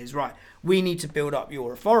him is, right, we need to build up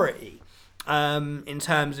your authority. In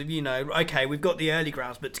terms of, you know, okay, we've got the early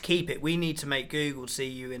grounds, but to keep it, we need to make Google see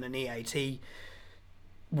you in an EAT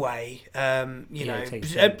way,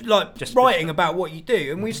 it like just writing about what you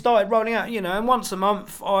do. And we started rolling out, and once a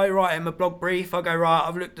month I write him a blog brief. I go, right,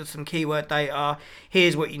 I've looked at some keyword data.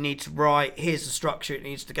 Here's what you need to write. Here's the structure it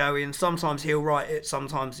needs to go in. Sometimes he'll write it.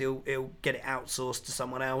 Sometimes he'll get it outsourced to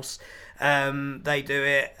someone else. They do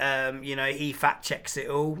it. He fact checks it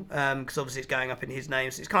all because obviously it's going up in his name.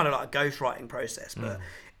 So it's kind of like a ghostwriting process, but.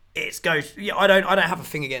 It's ghost. Yeah, I don't have a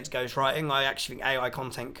thing against ghostwriting. I actually think AI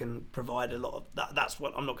content can provide a lot of that. That's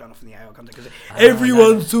what I'm not going off on the AI content because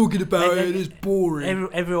everyone's talking about it. It's boring.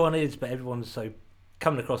 Everyone is, but everyone's so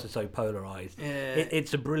coming across as so polarized. Yeah.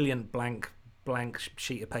 It's a brilliant blank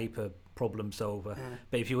sheet of paper problem solver. Yeah.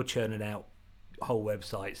 But if you're churning out whole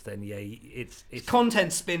websites, then it's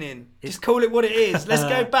content spinning. Just call it what it is. Let's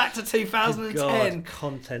go back to 2010. God,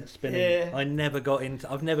 content spinning. Yeah. I've never got into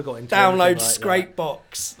download like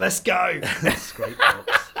Scrapebox. Let's go. Scrapebox.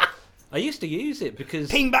 I used to use it because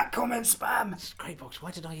ping back comment spam. Scrapebox. Why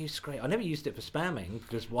did I use Scrape? I never used it for spamming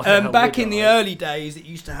because why? Back in the early days, it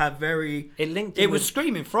used to have very. It was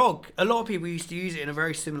Screaming Frog. A lot of people used to use it in a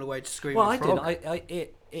very similar way to Screaming Frog. Well, I did.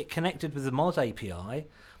 It connected with the Moz API.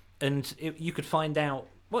 And you could find out,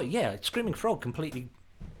 Screaming Frog completely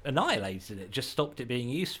annihilated it, just stopped it being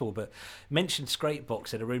useful. But mentioned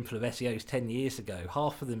Scrapebox in a room full of SEOs 10 years ago,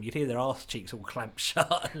 half of them, you'd hear their arse cheeks all clamped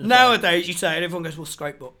shut. Nowadays, you say it, everyone goes, well,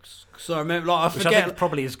 Scrapebox. So I remember, I forget. Which I think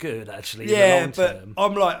probably is good, actually, yeah, in the long term.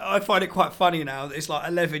 I'm like, I find it quite funny now that it's like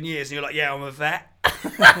 11 years and you're like, yeah, I'm a vet.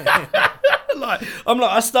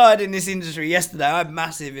 I started in this industry yesterday. I have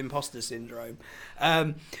massive imposter syndrome.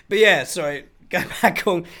 But yeah, sorry. Go back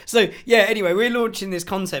on. So, anyway, we're launching this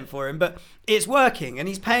content for him, but it's working and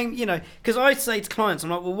he's paying, because I say to clients, I'm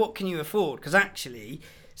like, well, what can you afford? Because actually,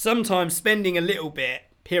 sometimes spending a little bit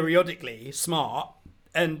periodically is smart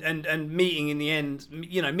and meeting in the end,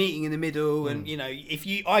 meeting in the middle. And,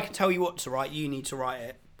 I can tell you what to write, you need to write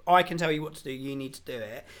it. I can tell you what to do, you need to do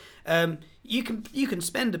it. You can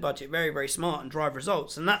spend a budget very, very smart and drive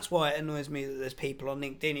results, and that's why it annoys me that there's people on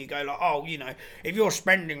LinkedIn who go like, if you're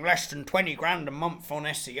spending less than 20 grand a month on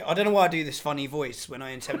SEO, I don't know why I do this funny voice when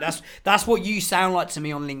I interview. That's what you sound like to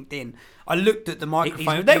me on LinkedIn. I looked at the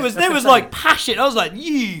microphone. There was like passion. I was like,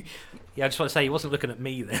 you. Yeah, I just want to say he wasn't looking at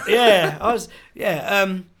me then. Yeah, I was.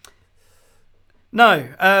 Yeah.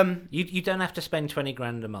 No. You don't have to spend 20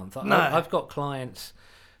 grand a month. No. I've got clients.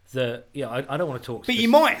 I don't want to talk. But you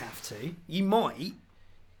might have to. You might.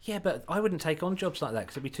 Yeah, but I wouldn't take on jobs like that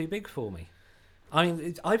because it'd be too big for me. I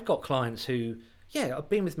mean, I've got clients who, have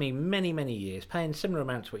been with me many, many years, paying similar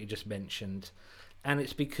amounts to what you just mentioned, and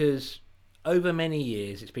it's because over many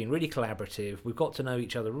years it's been really collaborative. We've got to know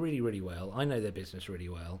each other really, really well. I know their business really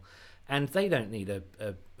well, and they don't need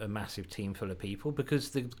a massive team full of people because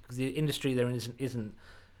the industry they're in isn't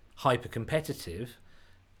hyper competitive,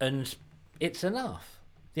 and it's enough.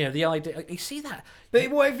 The idea. You see that? But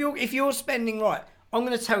what if you're spending right? I'm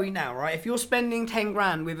going to tell you now, right? If you're spending 10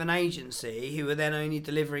 grand with an agency who are then only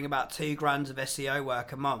delivering about 2 grand of SEO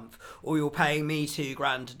work a month, or you're paying me 2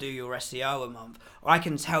 grand to do your SEO a month, I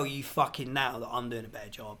can tell you fucking now that I'm doing a better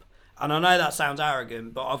job. And I know that sounds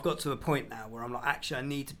arrogant, but I've got to a point now where I'm like, actually, I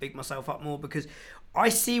need to big myself up more because I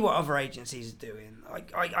see what other agencies are doing.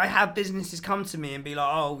 I have businesses come to me and be like,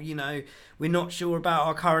 oh, we're not sure about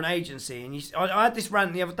our current agency. And I had this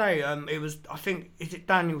rant the other day. It was, I think, is it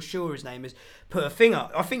Daniel Shaw, his name is, put a thing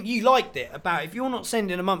up. I think you liked it about if you're not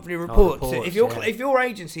sending a monthly report, if your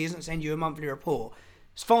agency isn't sending you a monthly report,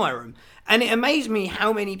 fire them. And it amazed me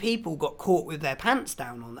how many people got caught with their pants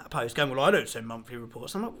down on that post going, well, I don't send monthly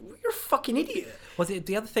reports. I'm like, well, you're a fucking idiot. Well,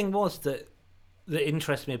 the other thing was that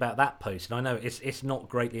interests me about that post, and I know it's not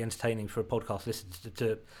greatly entertaining for a podcast listener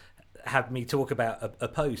to have me talk about a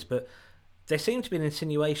post, but there seemed to be an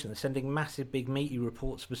insinuation that sending massive, big, meaty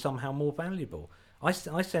reports was somehow more valuable. I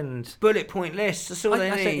send bullet point lists. That's all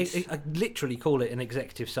they need. I literally call it an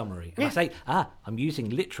executive summary, and I say, I'm using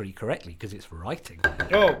literally correctly because it's writing.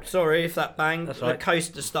 Oh, sorry if that banged. That's right. The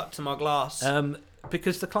coaster stuck to my glass.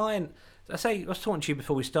 Because the client. I was talking to you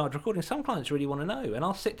before we started recording. Some clients really want to know, and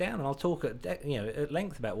I'll sit down and I'll talk at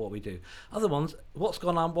length about what we do. Other ones, what's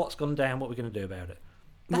gone on, what's gone down, what we're going to do about it.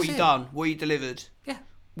 What you done, what you delivered. Yeah.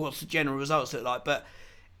 What's the general results look like? But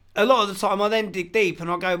a lot of the time, I then dig deep and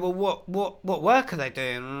I go, well, what work are they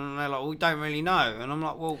doing? And they're like, well, we don't really know. And I'm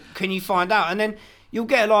like, well, can you find out? And then you'll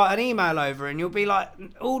get like an email over, and you'll be like,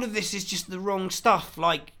 all of this is just the wrong stuff.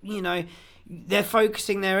 Like, they're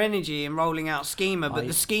focusing their energy in rolling out schema, but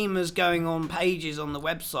the schema's going on pages on the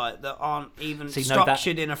website that aren't even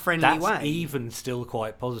structured in a friendly way. That's even still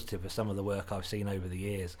quite positive for some of the work I've seen over the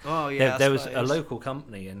years. Oh, yeah. There was a local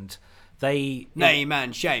company, and they... Name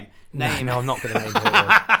and shame. No, I'm not going to name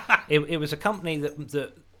It was a company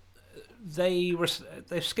that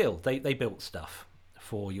they're skilled. They built stuff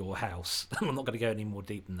for your house. I'm not going to go any more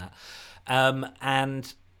deep than that.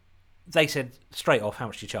 And they said straight off, how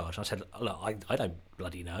much do you charge? And I said, look, I don't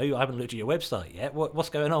bloody know. I haven't looked at your website yet. What's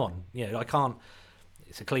going on? I can't.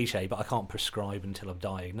 It's a cliche, but I can't prescribe until I'm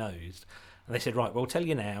diagnosed. And they said, right, we'll tell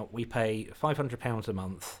you now. We pay £500 a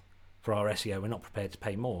month for our SEO. We're not prepared to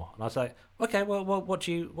pay more. And I was like, okay, well, what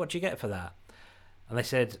do you get for that? And they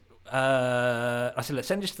said, I said, let's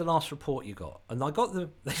send us the last report you got. And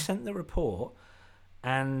they sent the report,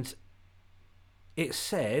 and it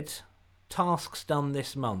said tasks done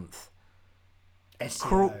this month.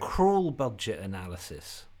 SEO. Cruel budget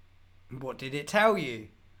analysis. What did it tell you?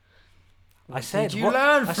 I said, did you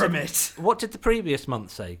learn from it? What did the previous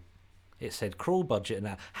month say? It said cruel budget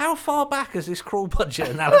analysis. How far back has this cruel budget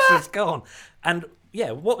analysis gone? And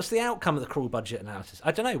yeah, what was the outcome of the cruel budget analysis?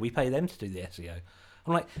 I don't know. We pay them to do the SEO.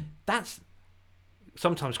 I'm like, that's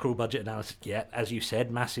sometimes cruel budget analysis. Yeah, as you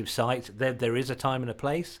said, massive site. There is a time and a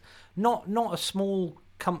place. Not a small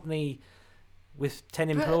company with 10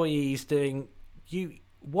 employees doing you.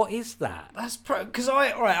 What is that? That's because I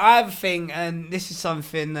have a thing, and this is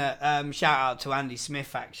something that shout out to Andy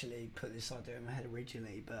Smith, actually put this idea in my head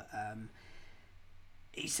originally, but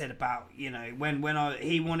he said about when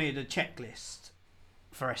he wanted a checklist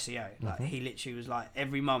for SEO, like he literally was like,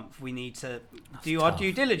 every month we need to do our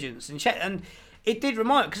due diligence and check, and it did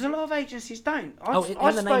remind, because a lot of agencies don't.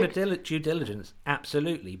 In the name of due diligence,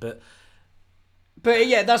 absolutely, but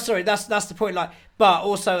yeah, that's the point. Like, but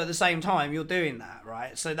also at the same time, you're doing that,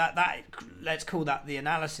 right? So that let's call that the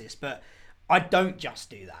analysis. But I don't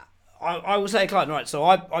just do that. I will say, client, right? So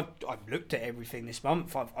I've looked at everything this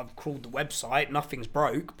month. I've crawled the website. Nothing's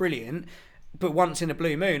broke. Brilliant. But once in a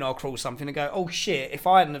blue moon, I'll crawl something and go, oh shit! If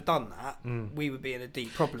I hadn't have done that, we would be in a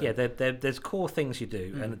deep problem. Yeah, there's core things you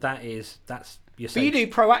do, and that's your. But you do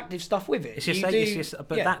proactive stuff with it. It's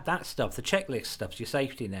that stuff, the checklist stuff's your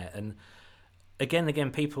safety net, and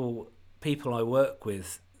again, people I work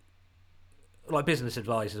with, like business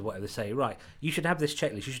advisors, whatever, they say, right, you should have this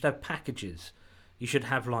checklist, you should have packages, you should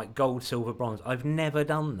have like gold, silver, bronze. I've never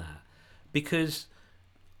done that because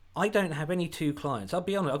I don't have any two clients. I'll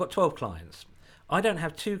be honest, I've got 12 clients. I don't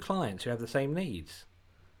have two clients who have the same needs.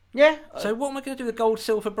 Yeah. So what am I going to do with gold,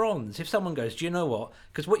 silver, bronze? If someone goes, do you know what?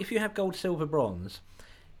 Because if you have gold, silver, bronze,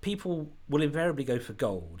 people will invariably go for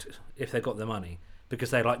gold if they've got the money. Because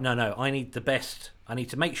they're like, no, I need the best. I need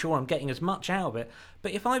to make sure I'm getting as much out of it.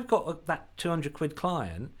 But if I've got that 200 quid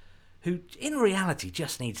client who in reality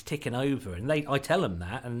just needs ticking over, and I tell them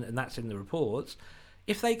that, and that's in the reports,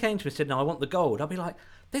 if they came to me and said, no, I want the gold, I'd be like,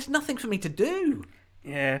 there's nothing for me to do.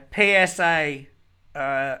 Yeah, PSA,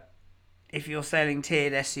 if you're selling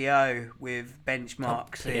tiered SEO with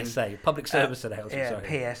benchmarks PSA, public service announcement.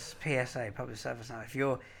 Yeah, sorry. PSA, public service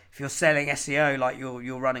announcement. If you're selling SEO like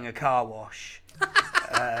you're running a car wash,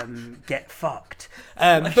 get fucked.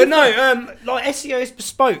 But no, like SEO is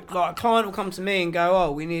bespoke. Like a client will come to me and go,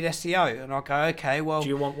 "Oh, we need SEO," and I'll go, "Okay, well, do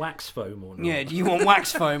you want wax foam or not?" Yeah, do you want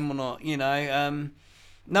wax foam or not?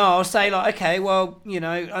 No, I'll say like, okay, well,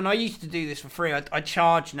 and I used to do this for free. I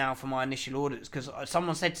charge now for my initial audits because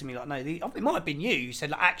someone said to me like, no, it might have been you. You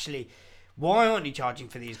said like, actually, why aren't you charging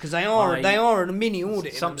for these? Because they are a mini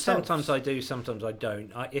audit. Sometimes I do, sometimes I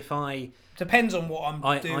don't. Depends on what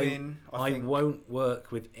I'm doing. I won't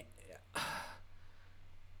work with.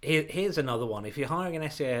 Here's another one. If you're hiring an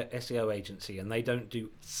SEO agency and they don't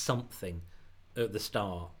do something at the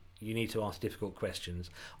start, you need to ask difficult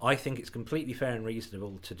questions. I think it's completely fair and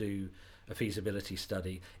reasonable to do a feasibility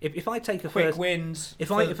study. If I take a quick wins,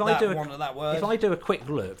 if I do a quick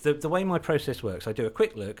look, the way my process works, I do a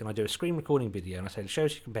quick look and I do a screen recording video and I say, show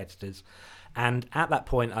us your competitors. And at that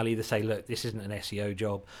point, I'll either say, look, this isn't an SEO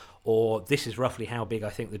job, or this is roughly how big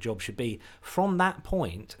I think the job should be. From that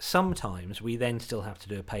point, sometimes we then still have to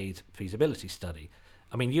do a paid feasibility study.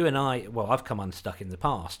 I mean, you and I, I've come unstuck in the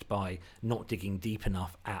past by not digging deep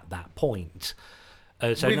enough at that point.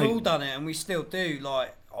 We've all done it, and we still do.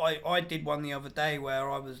 Like, I did one the other day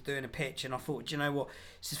where I was doing a pitch, and I thought, do you know what?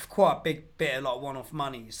 This is quite a big bit of like one-off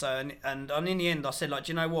money. So, and in the end, I said, like,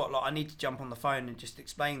 do you know what? Like, I need to jump on the phone and just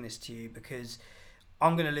explain this to you because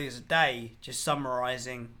I'm going to lose a day just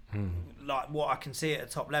summarising like what I can see at a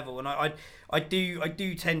top level. And I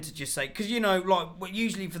do tend to just say, because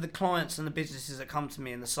usually for the clients and the businesses that come to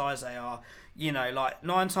me and the size they are, like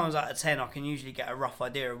 9 times out of 10 I can usually get a rough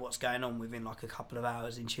idea of what's going on within like a couple of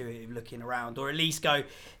hours intuitive looking around, or at least go,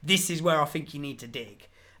 this is where I think you need to dig.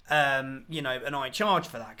 And I charge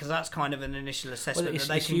for that because that's kind of an initial assessment that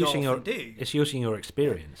they can go off and do. It's using your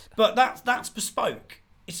experience. But that's bespoke.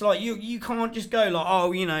 it's like you can't just go like,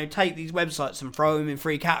 oh, take these websites and throw them in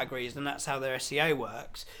 3 categories, and that's how their SEO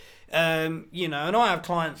works. And I have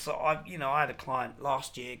clients that I had a client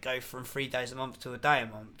last year go from 3 days a month to a day a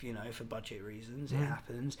month, for budget reasons. It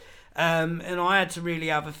happens. And I had to really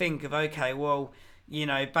have a think of, okay, well,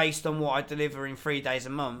 based on what I deliver in 3 days a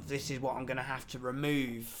month, this is what I'm going to have to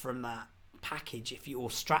remove from that package, or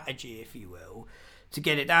strategy, if you will, to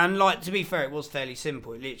get it down. Like, to be fair, it was fairly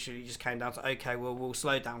simple. It literally just came down to, okay, well, we'll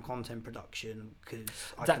slow down content production because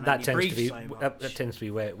that tends to be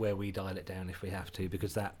where we dial it down if we have to,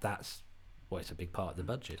 because that's it's a big part of the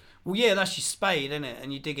budget. Well, yeah, that's your spade, isn't it?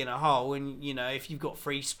 And you dig in a hole, and if you've got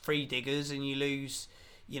three diggers and you lose,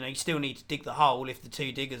 you still need to dig the hole if the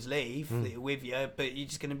 2 diggers leave that are with you, but you're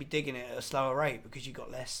just going to be digging it at a slower rate because you've got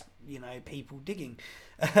less, people digging.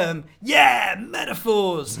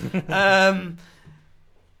 Metaphors.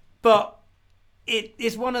 But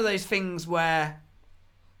it's one of those things where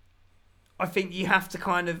I think you have to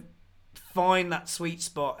kind of find that sweet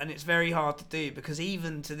spot, and it's very hard to do, because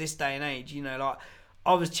even to this day and age, like,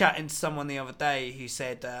 I was chatting to someone the other day who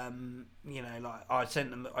said, like, I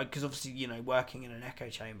sent them, because obviously, working in an echo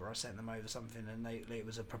chamber, I sent them over something, and it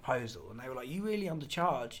was a proposal, and they were like, "You really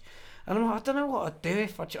undercharge." And I'm like, I don't know what I'd do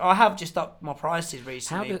if I have just upped my prices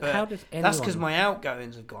recently, that's because my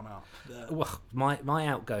outgoings have gone up. Well, my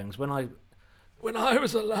outgoings, when I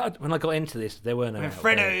was a lad, when I got into this, there were no outgoings.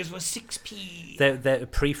 Freddos were 6p. They're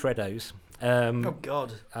pre-Freddos. Oh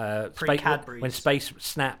God! Pre-Cadbury's. When Space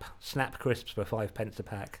Snap crisps were 5 pence a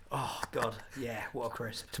pack. Oh God! Yeah, what a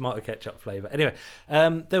crisp! Tomato ketchup flavour. Anyway,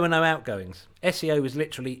 there were no outgoings. SEO was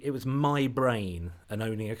literally, it was my brain and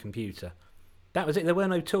owning a computer. That was it. There were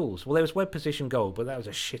no tools. Well, there was Web Position Gold, but that was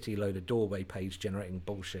a shitty load of doorway page generating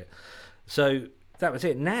bullshit. So that was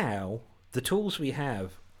it. Now the tools we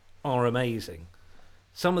have are amazing.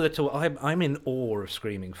 Some of the tools, I'm in awe of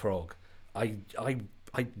Screaming Frog. I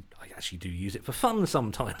actually do use it for fun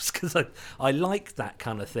sometimes, because I like that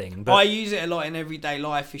kind of thing. But I use it a lot in everyday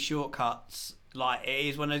life for shortcuts. Like, it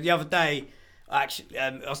is one of the other day. Actually,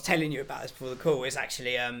 I was telling you about this before the call. It's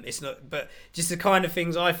actually it's not, but just the kind of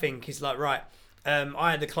things I think is like, right.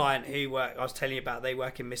 I had a client who I was telling you about. They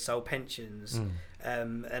work in missold pensions,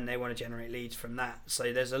 and they want to generate leads from that.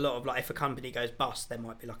 So there's a lot of, like, if a company goes bust, there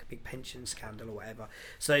might be like a big pension scandal or whatever.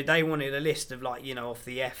 So they wanted a list of, like, off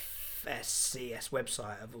the FSCS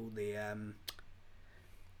website of all the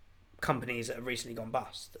companies that have recently gone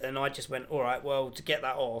bust. And I just went, all right, well, to get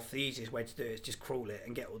that off, the easiest way to do it is just crawl it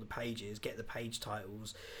and get all the pages, get the page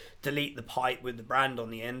titles, delete the pipe with the brand on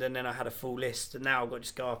the end, and then I had a full list. And now I've got to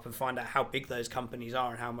just go up and find out how big those companies are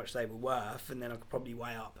and how much they were worth, and then I could probably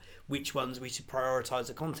weigh up which ones we should prioritise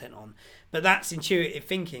the content on. But that's intuitive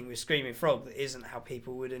thinking with Screaming Frog. That isn't how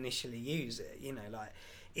people would initially use it. Like,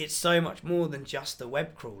 it's so much more than just a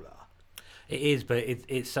web crawler. It is, but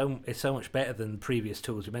it's so much better than the previous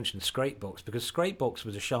tools we mentioned, Scrapebox, because Scrapebox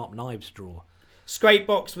was a sharp knives drawer.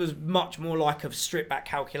 Scrapebox was much more like a strip back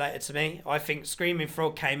calculator to me. I think Screaming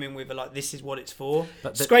Frog came in with a, like, this is what it's for.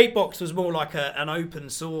 But Scrapebox was more like an open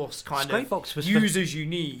source kind of users you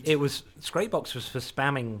need. Scrapebox was for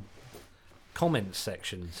spamming comments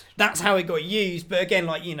sections. That's how it got used. But again,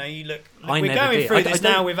 like, you look, we're going through this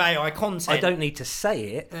now with AI content. I don't need to say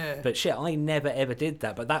it, but shit, I never ever did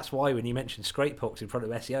that. But that's why when you mentioned Scrapebox in front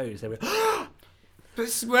of SEOs, they were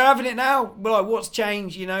but we're having it now. Like, what's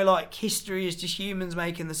changed? Like, history is just humans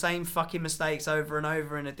making the same fucking mistakes over and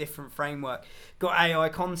over in a different framework. Got AI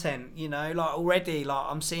content, like, already, like,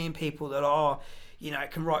 I'm seeing people that are,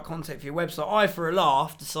 can write content for your website. I, for a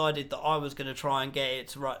laugh, decided that I was going to try and get it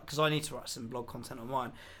to write, because I need to write some blog content on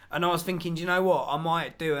mine. And I was thinking, do you know what? I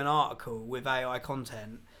might do an article with AI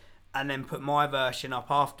content and then put my version up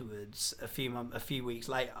afterwards a few weeks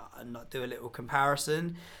later and do a little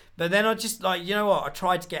comparison. But then I just, like, you know what? I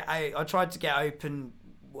tried to get open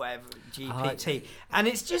whatever GPT, and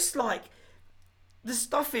it's just like the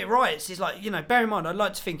stuff it writes is like, bear in mind, I'd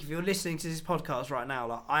like to think if you're listening to this podcast right now,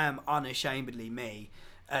 like, I am unashamedly me.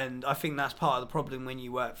 And I think that's part of the problem when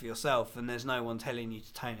you work for yourself and there's no one telling you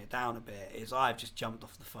to tone it down a bit, is I've just jumped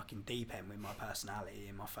off the fucking deep end with my personality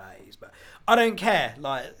in my phase. But I don't care.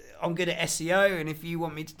 Like, I'm good at SEO, and if you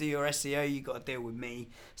want me to do your SEO, you got to deal with me,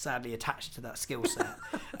 sadly attached to that skill set.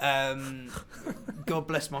 God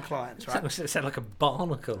bless my clients, right? It sounds like a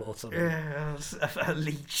barnacle or something. Yeah, a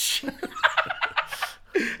leech.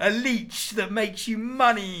 A leech that makes you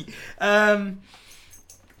money.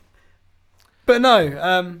 But no,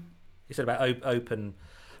 you said about open.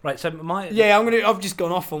 Right, so I've just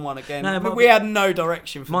gone off on one again. No, but we had no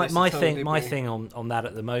direction for this. My thing on that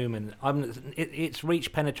at the moment, it's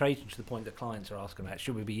reached penetration to the point that clients are asking about,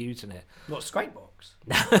 should we be using it? What,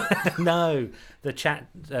 Scrapebox? No, the chat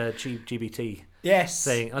GBT yes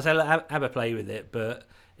thing. I say, have a play with it, but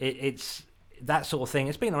it's that sort of thing.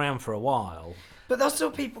 It's been around for a while. But there's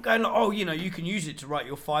still people going like, oh, you can use it to write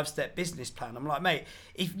your 5-step business plan. I'm like, mate,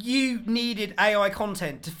 if you needed AI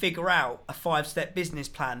content to figure out a 5-step business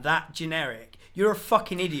plan that generic, you're a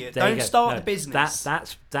fucking idiot. Don't start the business.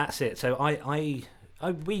 That's it. So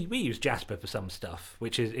we use Jasper for some stuff,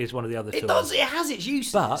 which is one of the other tools. It has its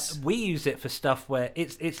uses. But we use it for stuff where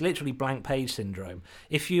it's literally blank page syndrome.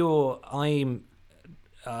 I'm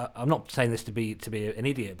not saying this to be an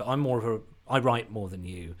idiot, but I write more than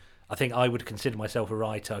you. I think I would consider myself a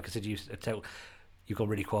writer. I consider you you've gone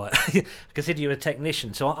really quiet. I consider you a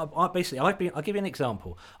technician. So I'll give you an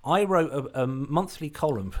example. I wrote a monthly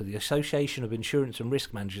column for the Association of Insurance and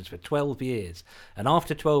Risk Managers for 12 years. And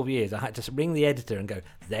after 12 years, I had to ring the editor and go,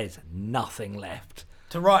 there's nothing left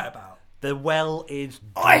to write about. The well is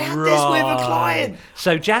dry. I had this with a client.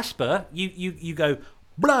 So Jasper, you go,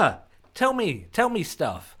 blah, tell me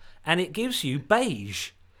stuff. And it gives you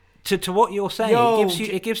beige. To what you're saying,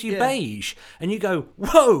 it gives you beige, and you go,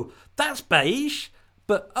 whoa, that's beige.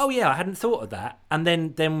 But oh yeah, I hadn't thought of that. And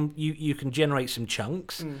then you can generate some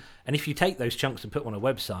chunks, and if you take those chunks and put them on a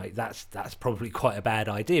website, that's probably quite a bad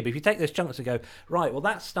idea. But if you take those chunks and go, right, well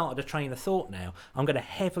that's started a train of thought now. I'm going to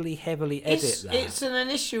heavily edit that. It's an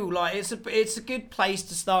initial it's a good place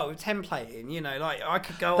to start with templating. Like I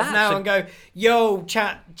could go off now and go, yo,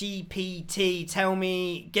 Chat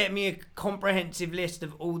GPT, get me a comprehensive list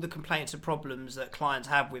of all the complaints and problems that clients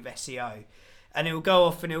have with SEO. And it'll go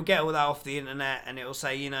off and it'll get all that off the internet and it'll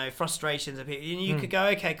say, frustrations of people. And you could go,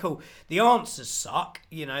 okay, cool. The answers suck,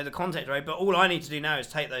 the content rate, but all I need to do now is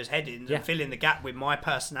take those headings and fill in the gap with my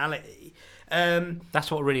personality. That's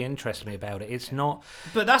what really interests me about it. It's not...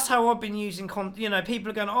 But that's how I've been using...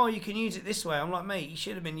 people are going, oh, you can use it this way. I'm like, mate, you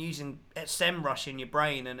should have been using SEMrush in your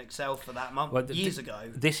brain and Excel for that years ago.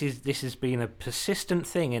 This has been a persistent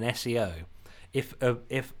thing in SEO.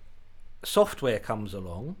 If software comes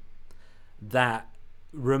along that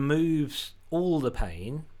removes all the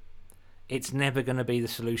pain, it's never going to be the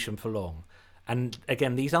solution for long. And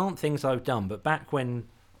again, these aren't things I've done, but back when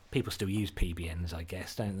people still use PBNs, I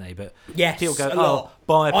guess, don't they? But yes, people go,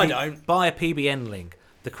 buy a PBN link.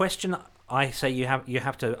 The question I say you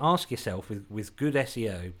have to ask yourself with good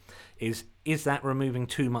SEO is that removing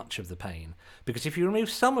too much of the pain? Because if you remove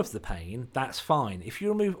some of the pain, that's fine. If you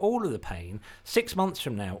remove all of the pain, 6 months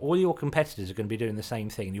from now, all your competitors are going to be doing the same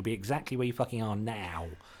thing, and you'll be exactly where you fucking are now.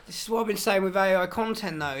 This is what I've been saying with AI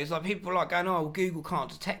content, though. Is like people are like going, "Oh, Google can't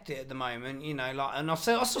detect it at the moment," And I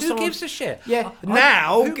saw who gives a shit? Yeah,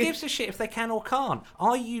 who gives a shit if they can or can't?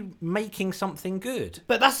 Are you making something good?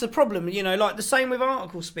 But that's the problem, like the same with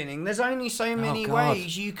article spinning. There's only so many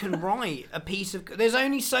ways you can write a piece of. There's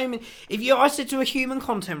only so many. I said to a human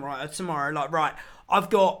content writer tomorrow, like, right, I've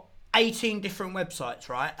got 18 different websites,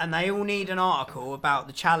 right, and they all need an article about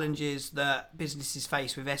the challenges that businesses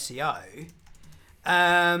face with SEO.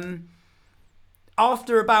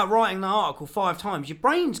 After about writing the article 5 times, your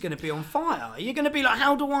brain's going to be on fire. You're going to be like,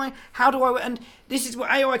 how do I, and this is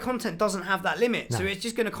what AI content doesn't have that limit. No. So it's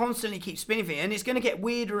just going to constantly keep spinning it, and it's going to get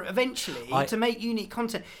weirder eventually to make unique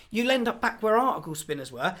content. You'll end up back where article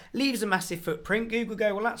spinners were, leaves a massive footprint. Google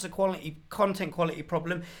go, well, that's a content quality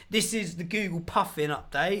problem. This is the Google Puffin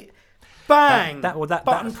update. Bang!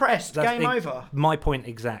 Button pressed, game over. My point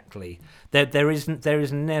exactly. There is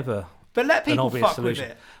never... But let people fuck solution.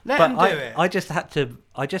 with it. Let them do it.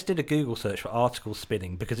 I just did a Google search for article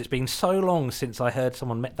spinning because it's been so long since I heard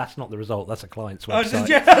someone... That's not the result. That's a client's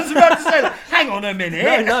website. I was about to say that. Hang on a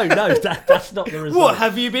minute. No, that's not the result. What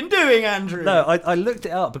have you been doing, Andrew? No, I looked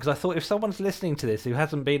it up because I thought if someone's listening to this who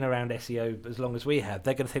hasn't been around SEO as long as we have,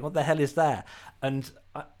 they're going to think, what the hell is that? And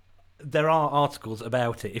there are articles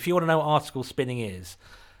about it. If you want to know what article spinning is...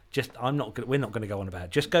 we're not going to go on about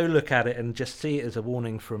it. Just go look at it and just see it as a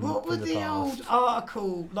warning from the past. What was the old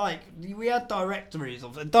article like? We had directories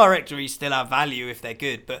of directories still have value if they're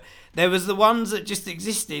good, but there was the ones that just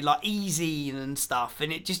existed like Easy and stuff,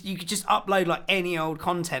 and you could just upload like any old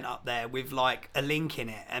content up there with like a link in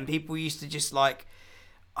it, and people used to just like.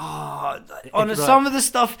 Some of the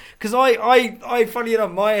stuff, because I funny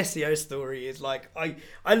enough, my SEO story is like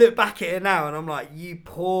I look back at it now and I'm like, you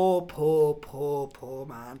poor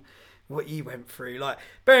man, what you went through. Like,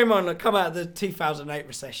 bear in mind, like, come out of the 2008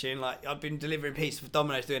 recession, like, I've been delivering pieces for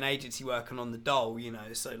Domino's, doing agency work and on the dole, you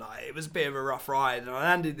know, so, like, it was a bit of a rough ride, and I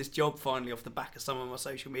landed this job finally off the back of some of my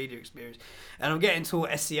social media experience, and I'm getting taught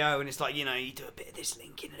SEO, and it's like, you know, you do a bit of this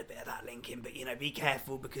linking and a bit of that linking, but, you know, be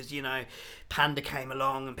careful, because, you know, Panda came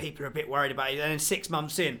along, and people are a bit worried about it, and then 6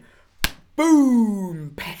 months in,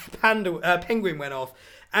 boom, Penguin went off,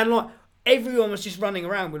 and, like, everyone was just running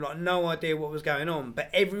around with like no idea what was going on, but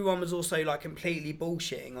everyone was also like completely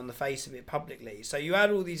bullshitting on the face of it publicly. So you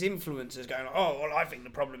had all these influencers going, oh, well, I think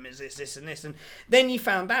the problem is this and this, and then you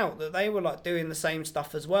found out that they were like doing the same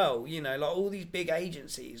stuff as well. You know, like all these big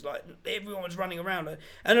agencies, like everyone was running around,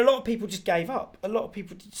 and a lot of people just gave up. A lot of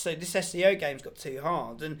people did say this SEO game's got too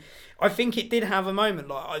hard, and I think it did have a moment.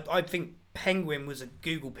 Like I think Penguin was a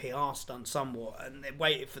Google PR stunt somewhat, and they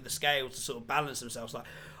waited for the scales to sort of balance themselves. Like,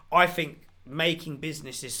 I think making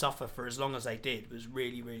businesses suffer for as long as they did was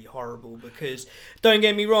really, really horrible, because don't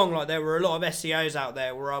get me wrong, like there were a lot of SEOs out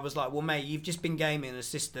there where I was like, well, mate, you've just been gaming a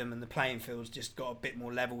system and the playing field's just got a bit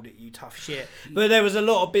more leveled at you, tough shit. But there was a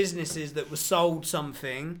lot of businesses that were sold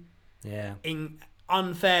something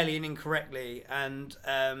unfairly and incorrectly, and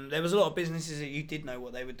there was a lot of businesses that you did know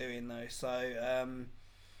what they were doing though, so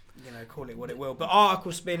you know, call it what it will. But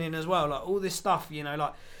article spinning as well, like all this stuff, you know,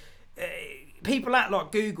 like people act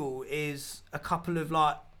like Google is a couple of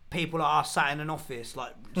like people that are sat in an office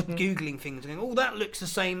like just googling things and going, oh, that looks the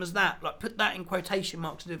same as that, like put that in quotation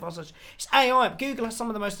marks to do research. It's AI. Google has some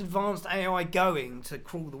of the most advanced AI going to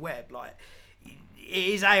crawl the web. Like, it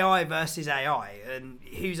is AI versus AI, and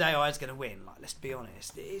whose AI is going to win? Like, let's be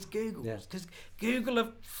honest, it is Google's, because Google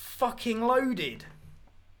are fucking loaded.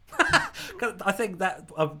 I think that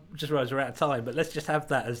I've just realised we're out of time, but let's just have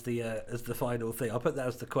that as the final thing. I'll put that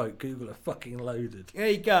as the quote. Google are fucking loaded. There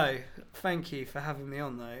you go. Thank you for having me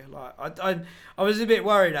on though. Like I was a bit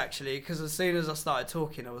worried actually, because as soon as I started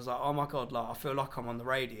talking, I was like, oh my god, like I feel like I'm on the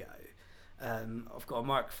radio. I've got a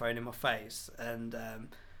microphone in my face, and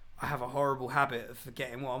I have a horrible habit of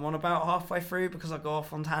forgetting what I'm on about halfway through because I go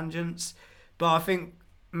off on tangents. But I think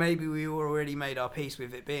maybe we already made our peace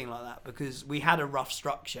with it being like that, because we had a rough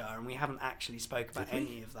structure and we haven't actually spoke about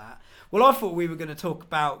any of that. Well, I thought we were going to talk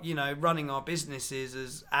about, you know, running our businesses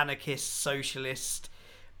as anarchists, socialist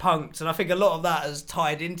punks, and I think a lot of that has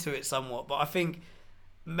tied into it somewhat. But I think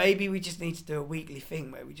maybe we just need to do a weekly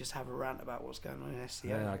thing where we just have a rant about what's going on in SEO.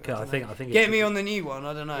 Yeah, I think get me on the new one.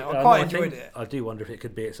 I don't know. I quite enjoyed it. I do wonder if it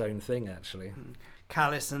could be its own thing actually.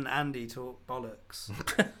 Callus and Andy talk bollocks.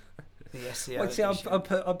 The SEO. Well, see,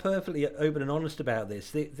 I'm perfectly open and honest about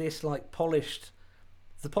this. This like polished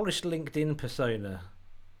LinkedIn persona.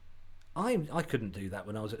 I couldn't do that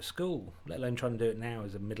when I was at school, let alone trying to do it now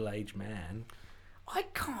as a middle-aged man. I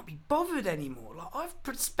can't be bothered anymore. Like,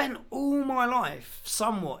 I've spent all my life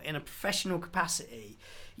somewhat in a professional capacity,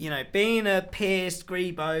 you know, being a pierced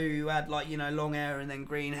grebo who had like, you know, long hair and then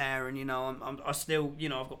green hair, and you know, I still, you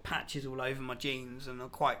know, I've got patches all over my jeans, and I'm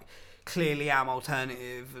quite clearly am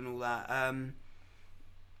alternative and all that.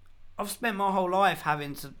 I've spent my whole life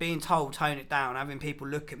being told tone it down, having people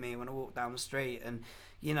look at me when I walk down the street, and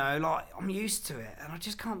you know, like I'm used to it, and I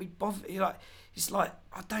just can't be bothered. Like, it's like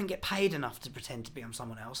I don't get paid enough to pretend to be I'm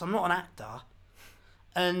someone else. I'm not an actor,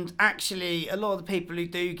 and actually, a lot of the people who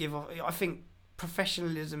do give off, I think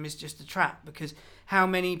professionalism is just a trap, because how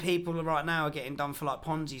many people right now are getting done for like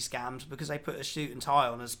Ponzi scams because they put a suit and tie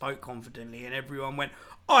on and spoke confidently, and everyone went,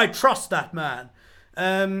 I trust that man.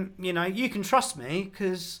 You know, you can trust me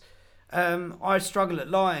because I struggle at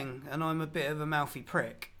lying and I'm a bit of a mouthy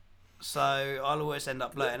prick. So I'll always end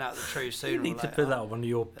up blurting out the truth sooner or later. You need to put that on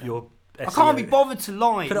your SEO. I can't be bothered to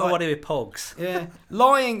lie. Put it on one of your pogs. Yeah,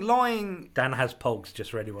 lying. Dan has pogs, just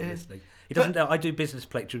for anyone listening. He doesn't know. I do business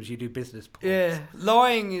plectrums, you do business pogs. Yeah,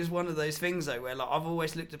 lying is one of those things though, where like I've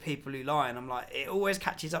always looked at people who lie and I'm like, it always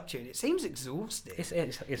catches up to you and it seems exhausting. It's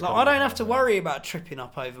like I don't have to worry about tripping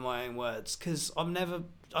up over my own words, because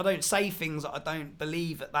I don't say things that I don't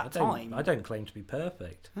believe at that time. I don't claim to be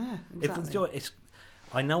perfect. Yeah, exactly.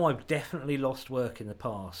 I know I've definitely lost work in the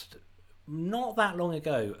past. Not that long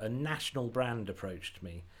ago, a national brand approached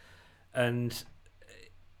me, and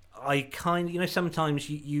I kind of, you know, sometimes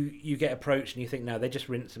you get approached and you think, no, they're just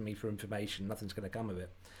rinsing me for information, nothing's going to come of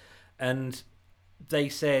it. And they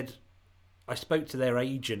said, I spoke to their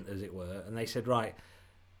agent, as it were, and they said, right,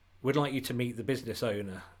 we'd like you to meet the business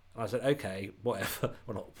owner. I said, okay, whatever.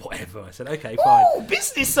 Well, not whatever. I said, okay, fine. Oh,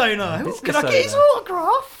 business owner. Can I get his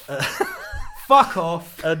autograph? Fuck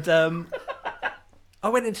off. And I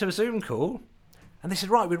went into a Zoom call, and they said,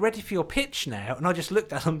 right, we're ready for your pitch now. And I just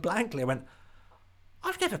looked at them blankly. I went,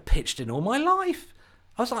 I've never pitched in all my life.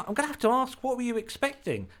 I was like, I'm going to have to ask, what were you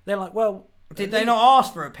expecting? They're like, well... Did they not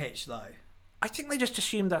ask for a pitch, though? I think they just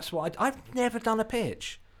assumed that's what I've never done a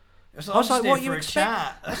pitch. I was like, what you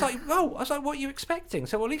expect? I was like, what are you expecting?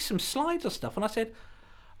 So, well, at least some slides or stuff. And I said,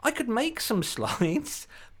 I could make some slides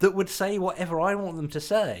that would say whatever I want them to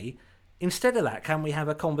say. Instead of that, can we have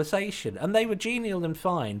a conversation? And they were genial and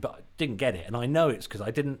fine, but didn't get it. And I know it's because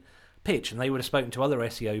I didn't pitch, and they would have spoken to other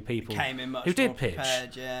SEO people who did pitch.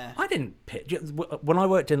 Prepared, yeah. I didn't pitch. When I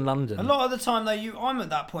worked in London... A lot of the time, though, I'm at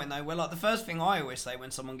that point, though, where, like, the first thing I always say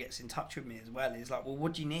when someone gets in touch with me as well is, like, well,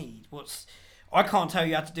 what do you need? I can't tell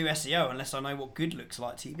you how to do SEO unless I know what good looks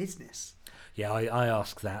like to your business. Yeah, I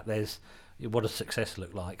ask that. What does success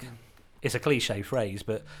look like? It's a cliche phrase,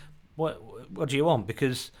 but what do you want?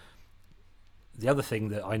 Because... the other thing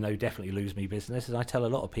that I know definitely lose me business is I tell a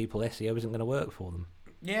lot of people SEO isn't going to work for them.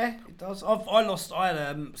 Yeah, it does. I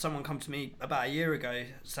had someone come to me about a year ago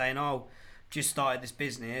saying, "Oh, just started this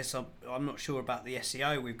business. I'm not sure about the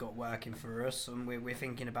SEO we've got working for us, and we're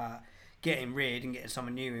thinking about getting rid and getting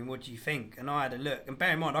someone new in. What do you think?" And I had a look, and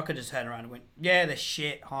bear in mind, I could just turn around and went, "Yeah, they're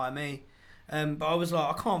shit. Hire me." But I was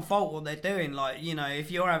like, I can't fault what they're doing. Like, you know,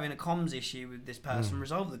 if you're having a comms issue with this person,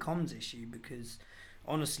 resolve the comms issue, because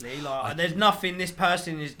honestly, like, there's nothing this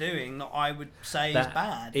person is doing that I would say is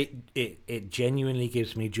bad. It genuinely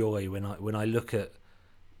gives me joy when I look at.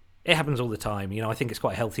 It happens all the time. You know, I think it's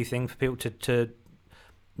quite a healthy thing for people to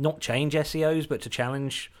not change SEOs, but to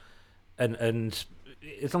challenge, and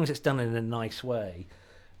as long as it's done in a nice way.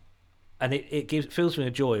 And it fills me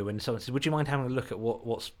with joy when someone says, "Would you mind having a look at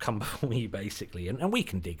what's come before you?" Basically, and we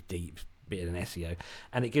can dig deep bit in SEO,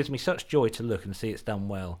 and it gives me such joy to look and see it's done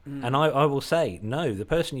well. And I will say, no, the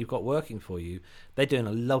person you've got working for you, they're doing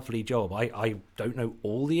a lovely job. I don't know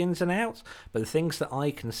all the ins and outs, but the things that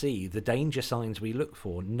I can see, the danger signs we look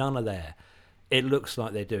for, none are there. It looks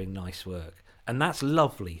like they're doing nice work, and that's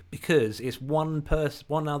lovely because it's one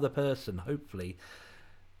other person.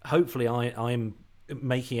 Hopefully I'm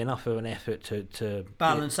making enough of an effort to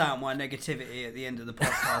balance out my negativity at the end of the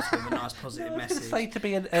podcast with a nice positive message. Say to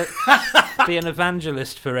be an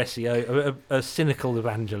evangelist for SEO, a cynical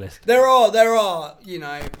evangelist. There are, you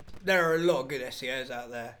know, there are a lot of good SEOs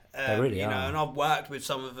out there. There really you know, are. and I've worked with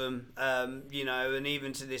some of them. You know, and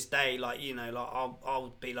even to this day, like, you know, like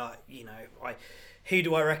I'll be like, you know, who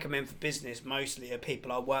do I recommend for business? Mostly are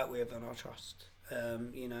people I work with and I trust.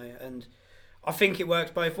 You know, and I think it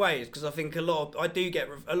works both ways, because I think a lot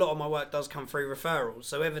of my work does come through referrals.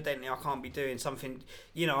 So evidently I can't be doing something,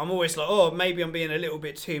 you know, I'm always like, oh, maybe I'm being a little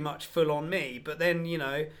bit too much full on me. But then, you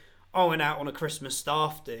know, I went out on a Christmas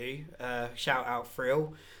staff do, shout out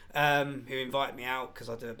Frill, who invited me out because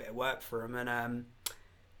I do a bit of work for them. And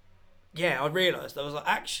yeah, I realised, I was like,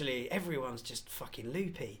 actually, everyone's just fucking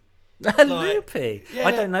loopy. Loopy? Yeah.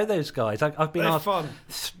 I don't know those guys. I've been asked fun.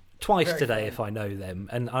 twice Very today fun. if I know them,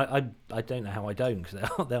 and I don't know how I don't,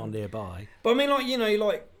 because they're nearby. But I mean, like, you know,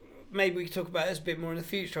 like, maybe we could talk about this a bit more in the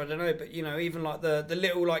future, I don't know, but, you know, even like the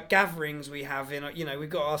little like gatherings we have in, you know,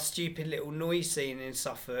 we've got our stupid little noise scene in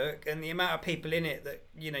Suffolk, and the amount of people in it that,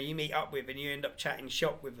 you know, you meet up with and you end up chatting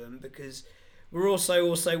shop with them because we're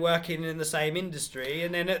also working in the same industry,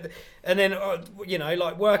 and then you know,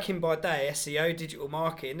 like, working by day, SEO, digital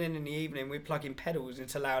marketing, and in the evening we're plugging pedals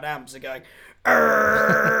into loud amps and going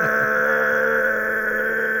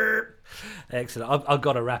Excellent. I've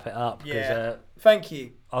got to wrap it up. Yeah. Thank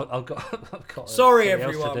you. I've got Sorry, something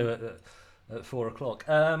everyone. else to do at 4 o'clock.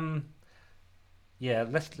 Yeah,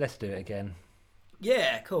 let's do it again.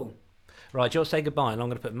 Yeah, cool. Right, you'll say goodbye, and I'm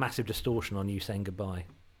going to put massive distortion on you saying goodbye.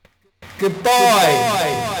 Goodbye.